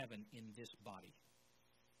go to heaven in this body.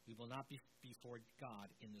 We will not be before God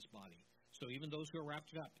in this body. So even those who are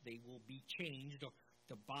raptured up, they will be changed.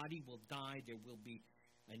 The body will die. There will be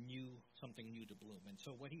something new to bloom. And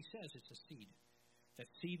so what he says is a seed. That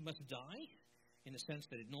seed must die in the sense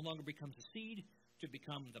that it no longer becomes a seed to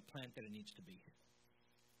become the plant that it needs to be.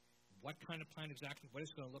 What kind of plant exactly? What is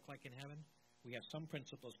it going to look like in heaven? We have some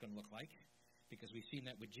principles it's going to look like because we've seen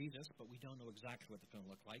that with Jesus, but we don't know exactly what it's going to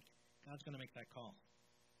look like. God's going to make that call.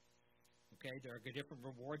 Okay, there are different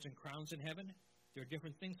rewards and crowns in heaven. There are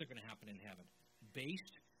different things that are going to happen in heaven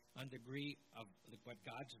based on the degree of what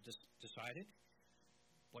God's decided,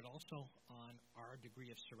 but also on our degree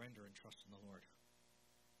of surrender and trust in the Lord.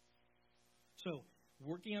 So,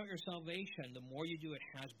 working out your salvation, the more you do it,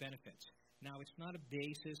 has benefits. Now, it's not a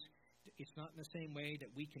basis. It's not in the same way that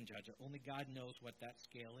we can judge it. Only God knows what that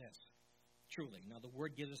scale is. Truly. Now, the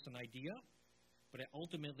Word gives us an idea, but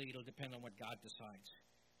ultimately it'll depend on what God decides.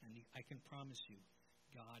 And I can promise you,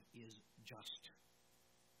 God is just.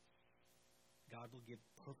 God will give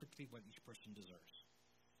perfectly what each person deserves.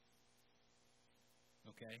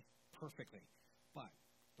 Okay? Perfectly. But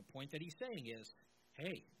the point that he's saying is,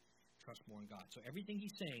 hey, trust more in God. So everything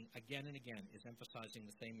he's saying again and again is emphasizing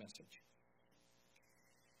the same message.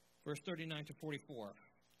 Verse 39 to 44.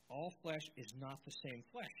 All flesh is not the same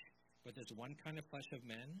flesh, but there's one kind of flesh of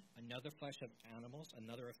men, another flesh of animals,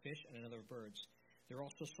 another of fish, and another of birds. There are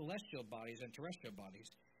also celestial bodies and terrestrial bodies,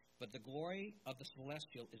 but the glory of the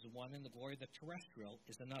celestial is one, and the glory of the terrestrial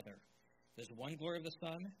is another. There's one glory of the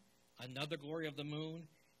sun, another glory of the moon,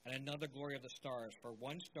 and another glory of the stars. For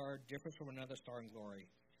one star differs from another star in glory.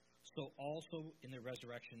 So also in the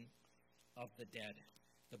resurrection of the dead.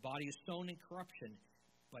 The body is sown in corruption,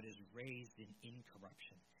 but is raised in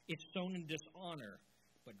incorruption. It's sown in dishonor,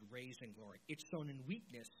 but raised in glory. It's sown in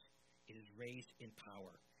weakness, it is raised in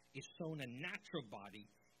power. It's sown a natural body,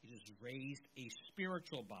 it is raised a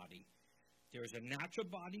spiritual body. There is a natural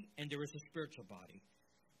body and there is a spiritual body.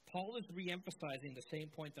 Paul is re-emphasizing the same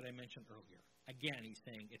point that I mentioned earlier. Again, he's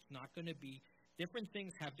saying it's not going to be, different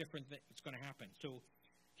things have different things. It's going to happen. So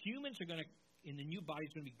humans are going to, in the new body,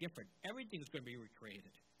 is going to be different. Everything is going to be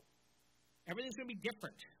recreated. Everything's going to be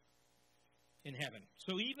different in heaven.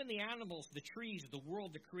 So even the animals, the trees, the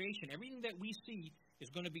world, the creation, everything that we see is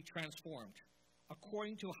going to be transformed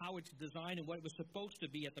according to how it's designed and what it was supposed to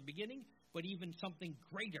be at the beginning, but even something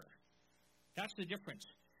greater. That's the difference.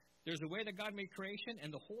 There's a way that God made creation,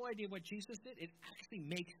 and the whole idea of what Jesus did, it actually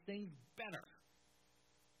makes things better.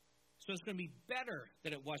 So it's going to be better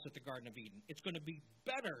than it was at the Garden of Eden. It's going to be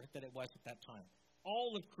better than it was at that time.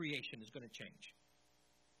 All of creation is going to change.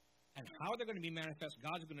 And how they're going to be manifest,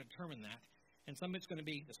 God's going to determine that. And some of it's going to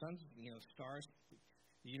be the suns, stars,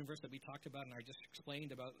 the universe that we talked about, and I just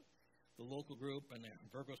explained about the local group and the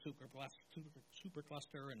Virgo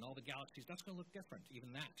supercluster and all the galaxies. That's going to look different,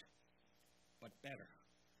 even that, but better.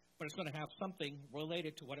 But it's going to have something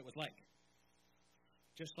related to what it was like.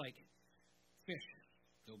 Just like fish.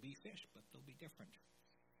 There'll be fish, but they'll be different.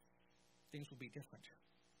 Things will be different.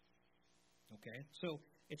 Okay? So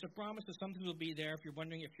it's a promise that something will be there. If you're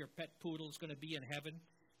wondering if your pet poodle is going to be in heaven,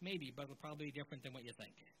 maybe, but it'll probably be different than what you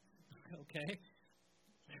think. Okay?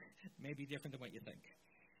 Maybe different than what you think.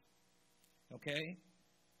 Okay?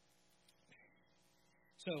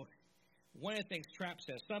 So, one of the things Trapp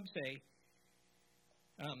says, some say,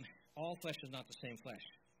 all flesh is not the same flesh.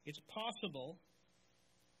 It's possible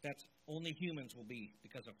that only humans will be,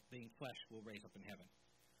 because of being flesh, will raise up in heaven.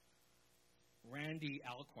 Randy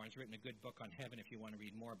Alcorn's written a good book on heaven if you want to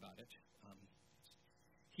read more about it.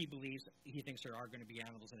 He thinks there are going to be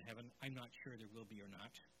animals in heaven. I'm not sure there will be or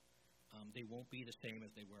not. They won't be the same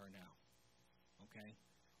as they were now. Okay?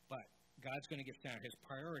 But God's going to give down. His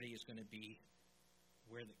priority is going to be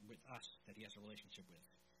with us that he has a relationship with.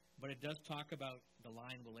 But it does talk about the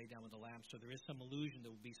lion will lay down with the lamb, so there is some illusion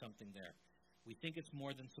there will be something there. We think it's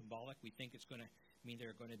more than symbolic. We think it's going to mean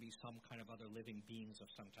there are going to be some kind of other living beings of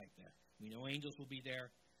some type there. We know angels will be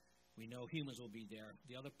there. We know humans will be there.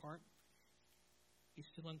 The other part is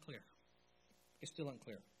still unclear. It's still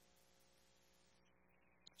unclear.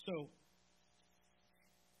 So,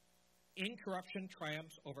 incorruption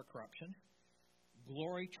triumphs over corruption.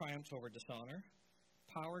 Glory triumphs over dishonor.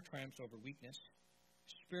 Power triumphs over weakness.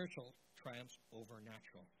 Spiritual triumphs over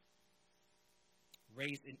natural.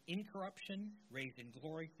 Raised in incorruption, raised in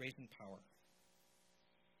glory, raised in power.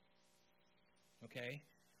 Okay?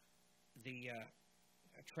 The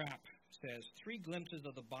Trapp says, 3 glimpses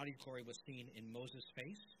of the body's glory was seen in Moses'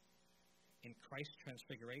 face, in Christ's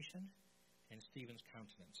transfiguration, and Stephen's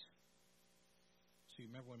countenance. So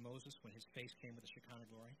you remember when Moses, when his face came with the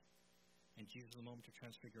Shekinah glory, and Jesus, the moment of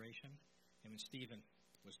transfiguration, and when Stephen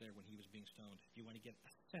was there when he was being stoned. If you want to get a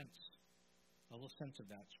little sense of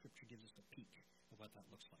that, Scripture gives us a peek of what that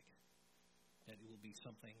looks like. That it will be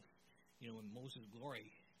something, when Moses' glory,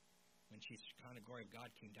 when the Shekinah glory of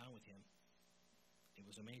God came down with him, it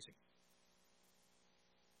was amazing.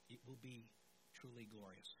 It will be truly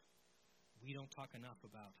glorious. We don't talk enough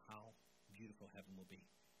about how beautiful heaven will be,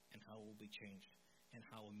 and how it will be changed, and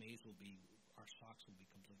how amazed we'll be. Our socks will be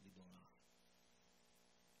completely blown off.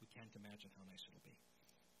 We can't imagine how nice it'll be.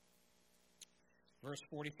 Verse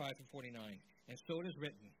 45 and 49. And so it is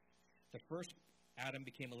written, the first Adam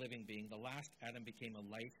became a living being, the last Adam became a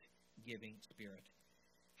life-giving spirit.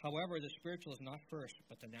 However, the spiritual is not first,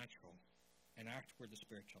 but the natural, and afterward the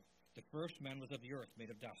spiritual. The first man was of the earth, made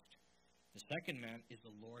of dust. The second man is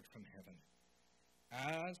the Lord from heaven.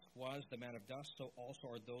 As was the man of dust, so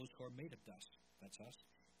also are those who are made of dust. That's us.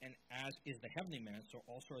 And as is the heavenly man, so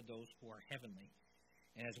also are those who are heavenly.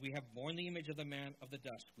 And as we have borne the image of the man of the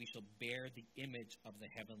dust, we shall bear the image of the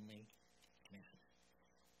heavenly man.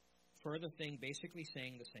 Further thing, basically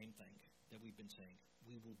saying the same thing that we've been saying.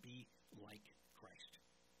 We will be like Christ.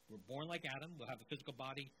 We're born like Adam. We'll have a physical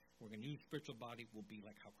body. We're going to use a spiritual body. We'll be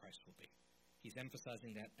like how Christ will be. He's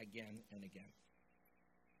emphasizing that again and again.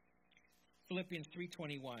 Philippians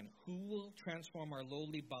 3:21, who will transform our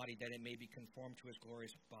lowly body that it may be conformed to his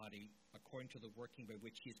glorious body, according to the working by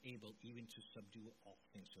which he is able even to subdue all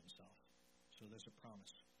things to himself. So there's a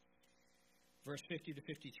promise. Verse 50 to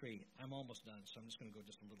 53. I'm almost done, so I'm just going to go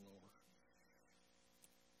just a little over.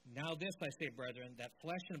 Now this I say, brethren, that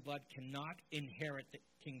flesh and blood cannot inherit the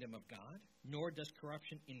kingdom of God, nor does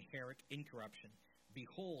corruption inherit incorruption.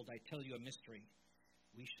 Behold, I tell you a mystery.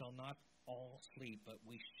 We shall not all sleep, but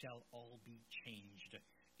we shall all be changed.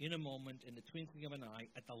 In a moment, in the twinkling of an eye,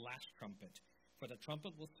 at the last trumpet. For the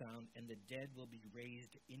trumpet will sound, and the dead will be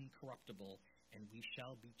raised incorruptible, and we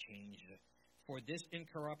shall be changed. For this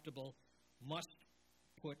corruptible must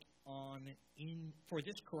put on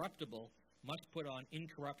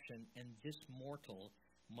incorruption, and this mortal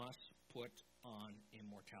must put on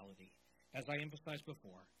immortality. As I emphasized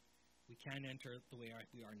before, we can't enter the way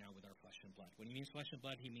we are now with our flesh and blood. When he means flesh and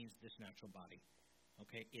blood, he means this natural body.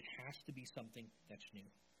 Okay? It has to be something that's new.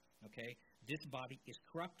 Okay? This body is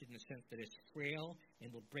corrupted in the sense that it's frail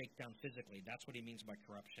and will break down physically. That's what he means by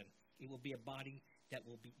corruption. It will be a body that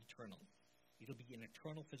will be eternal. It'll be an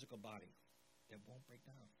eternal physical body that won't break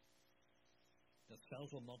down. The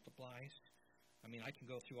cells will multiply. I mean, I can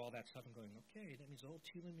go through all that stuff and going, okay, that means all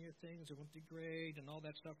telomere things, it won't degrade and all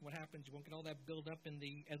that stuff. What happens? You won't get all that buildup in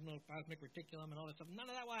the endoplasmic reticulum and all that stuff. None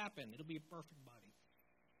of that will happen. It'll be a perfect body.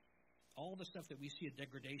 All the stuff that we see, a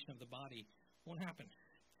degradation of the body, won't happen.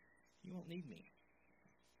 You won't need me.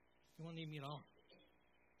 You won't need me at all.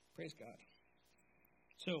 Praise God.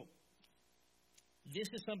 So, this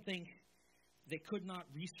is something they could not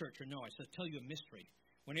research or know. I said, tell you a mystery.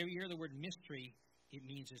 Whenever you hear the word mystery, it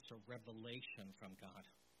means it's a revelation from God.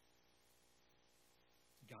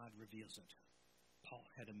 God reveals it. Paul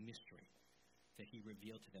had a mystery that he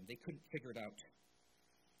revealed to them. They couldn't figure it out.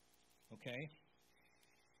 Okay?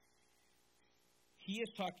 He is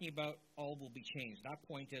talking about all will be changed. That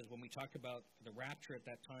point is when we talk about the rapture at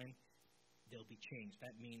that time, they'll be changed.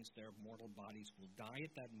 That means their mortal bodies will die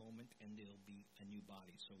at that moment and there'll be a new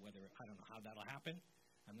body. So I don't know how that'll happen.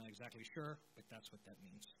 I'm not exactly sure, but that's what that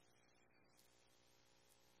means.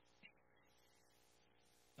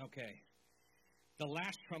 Okay. The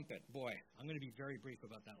last trumpet. Boy, I'm going to be very brief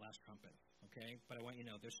about that last trumpet. Okay? But I want you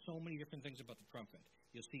to know, there's so many different things about the trumpet.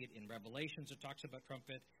 You'll see it in Revelations, it talks about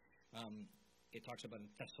trumpet. It talks about in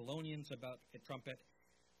Thessalonians about a trumpet.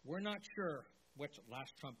 We're not sure which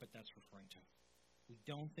last trumpet that's referring to. We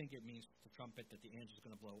don't think it means the trumpet that the angel is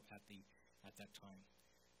going to blow at that time.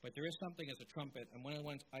 But there is something as a trumpet, and one of the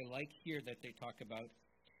ones I like here that they talk about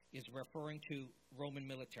is referring to Roman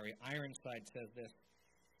military. Ironside says this.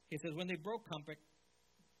 He says, when they broke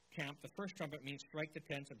camp, the first trumpet means strike the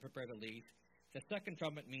tents and prepare to leave. The second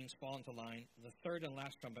trumpet means fall into line. The third and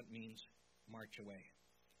last trumpet means march away.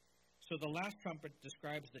 So the last trumpet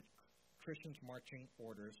describes the Christians' marching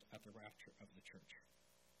orders at the rapture of the church.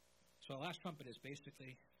 So the last trumpet is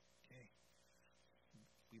basically, okay,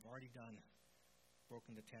 we've already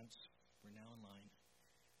broken the tents. We're now in line.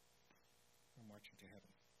 We're marching to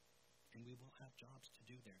heaven. And we will have jobs to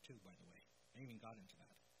do there too, by the way. I even got into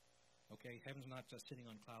that. Okay, heaven's not just sitting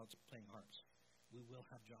on clouds playing harps. We will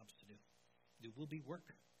have jobs to do. There will be work,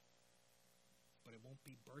 but it won't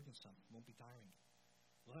be burdensome. It won't be tiring.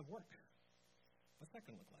 We'll have work. What's that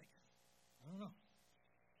going to look like? I don't know.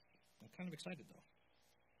 I'm kind of excited,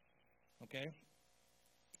 though. Okay?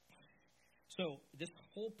 So this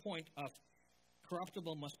whole point of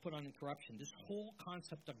corruptible must put on incorruption, this whole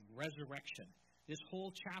concept of resurrection, this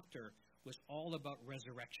whole chapter was all about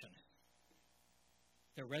resurrection.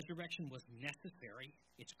 The resurrection was necessary.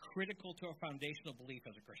 It's critical to our foundational belief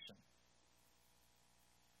as a Christian.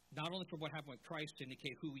 Not only for what happened with Christ to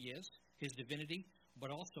indicate who he is, his divinity,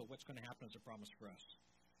 but also what's going to happen as a promise for us.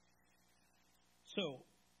 So,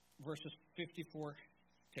 verses 54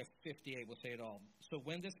 to 58 will say it all. So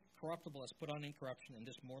when this corruptible is put on incorruption and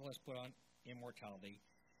this mortal is put on immortality,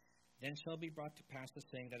 then shall be brought to pass the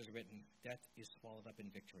saying that is written, death is swallowed up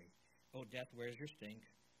in victory. O death, where is your sting?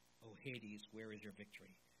 O Hades, where is your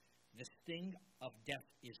victory? The sting of death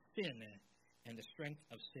is sin, and the strength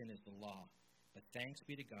of sin is the law. But thanks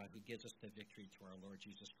be to God who gives us the victory through our Lord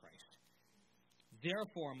Jesus Christ.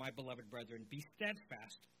 Therefore, my beloved brethren, be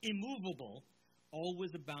steadfast, immovable,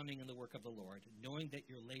 always abounding in the work of the Lord, knowing that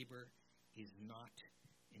your labor is not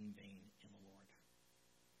in vain in the Lord.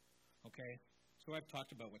 Okay? So I've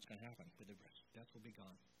talked about what's going to happen with the rest. Death will be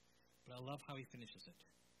gone. But I love how he finishes it.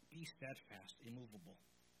 Be steadfast, immovable.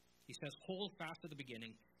 He says hold fast at the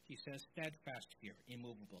beginning. He says steadfast here,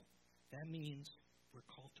 immovable. That means we're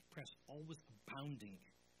called to press, always abounding.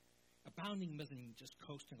 Abounding doesn't mean just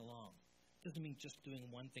coasting along. It doesn't mean just doing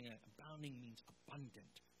one thing. Abounding means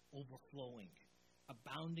abundant, overflowing.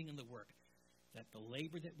 Abounding in the work. That the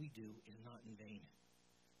labor that we do is not in vain.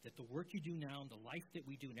 That the work you do now and the life that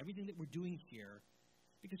we do and everything that we're doing here,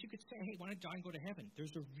 because you could say, hey, why not die and go to heaven?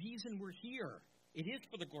 There's a reason we're here. It is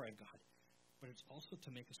for the glory of God. But it's also to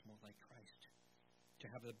make us more like Christ. To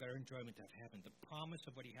have a better enjoyment of heaven. The promise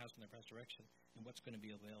of what he has in the resurrection and what's going to be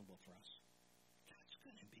available for us. That's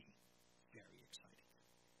going to be very exciting.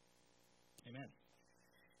 Amen.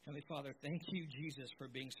 Heavenly Father, thank you, Jesus, for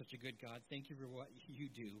being such a good God. Thank you for what you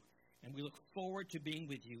do. And we look forward to being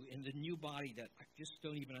with you in the new body that I just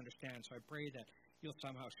don't even understand. So I pray that you'll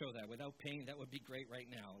somehow show that. Without pain, that would be great right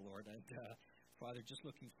now, Lord. And Father, just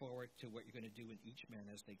looking forward to what you're going to do in each man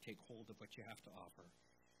as they take hold of what you have to offer.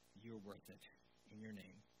 You're worth it. In your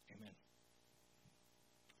name, amen.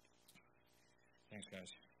 Thanks,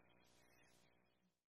 guys.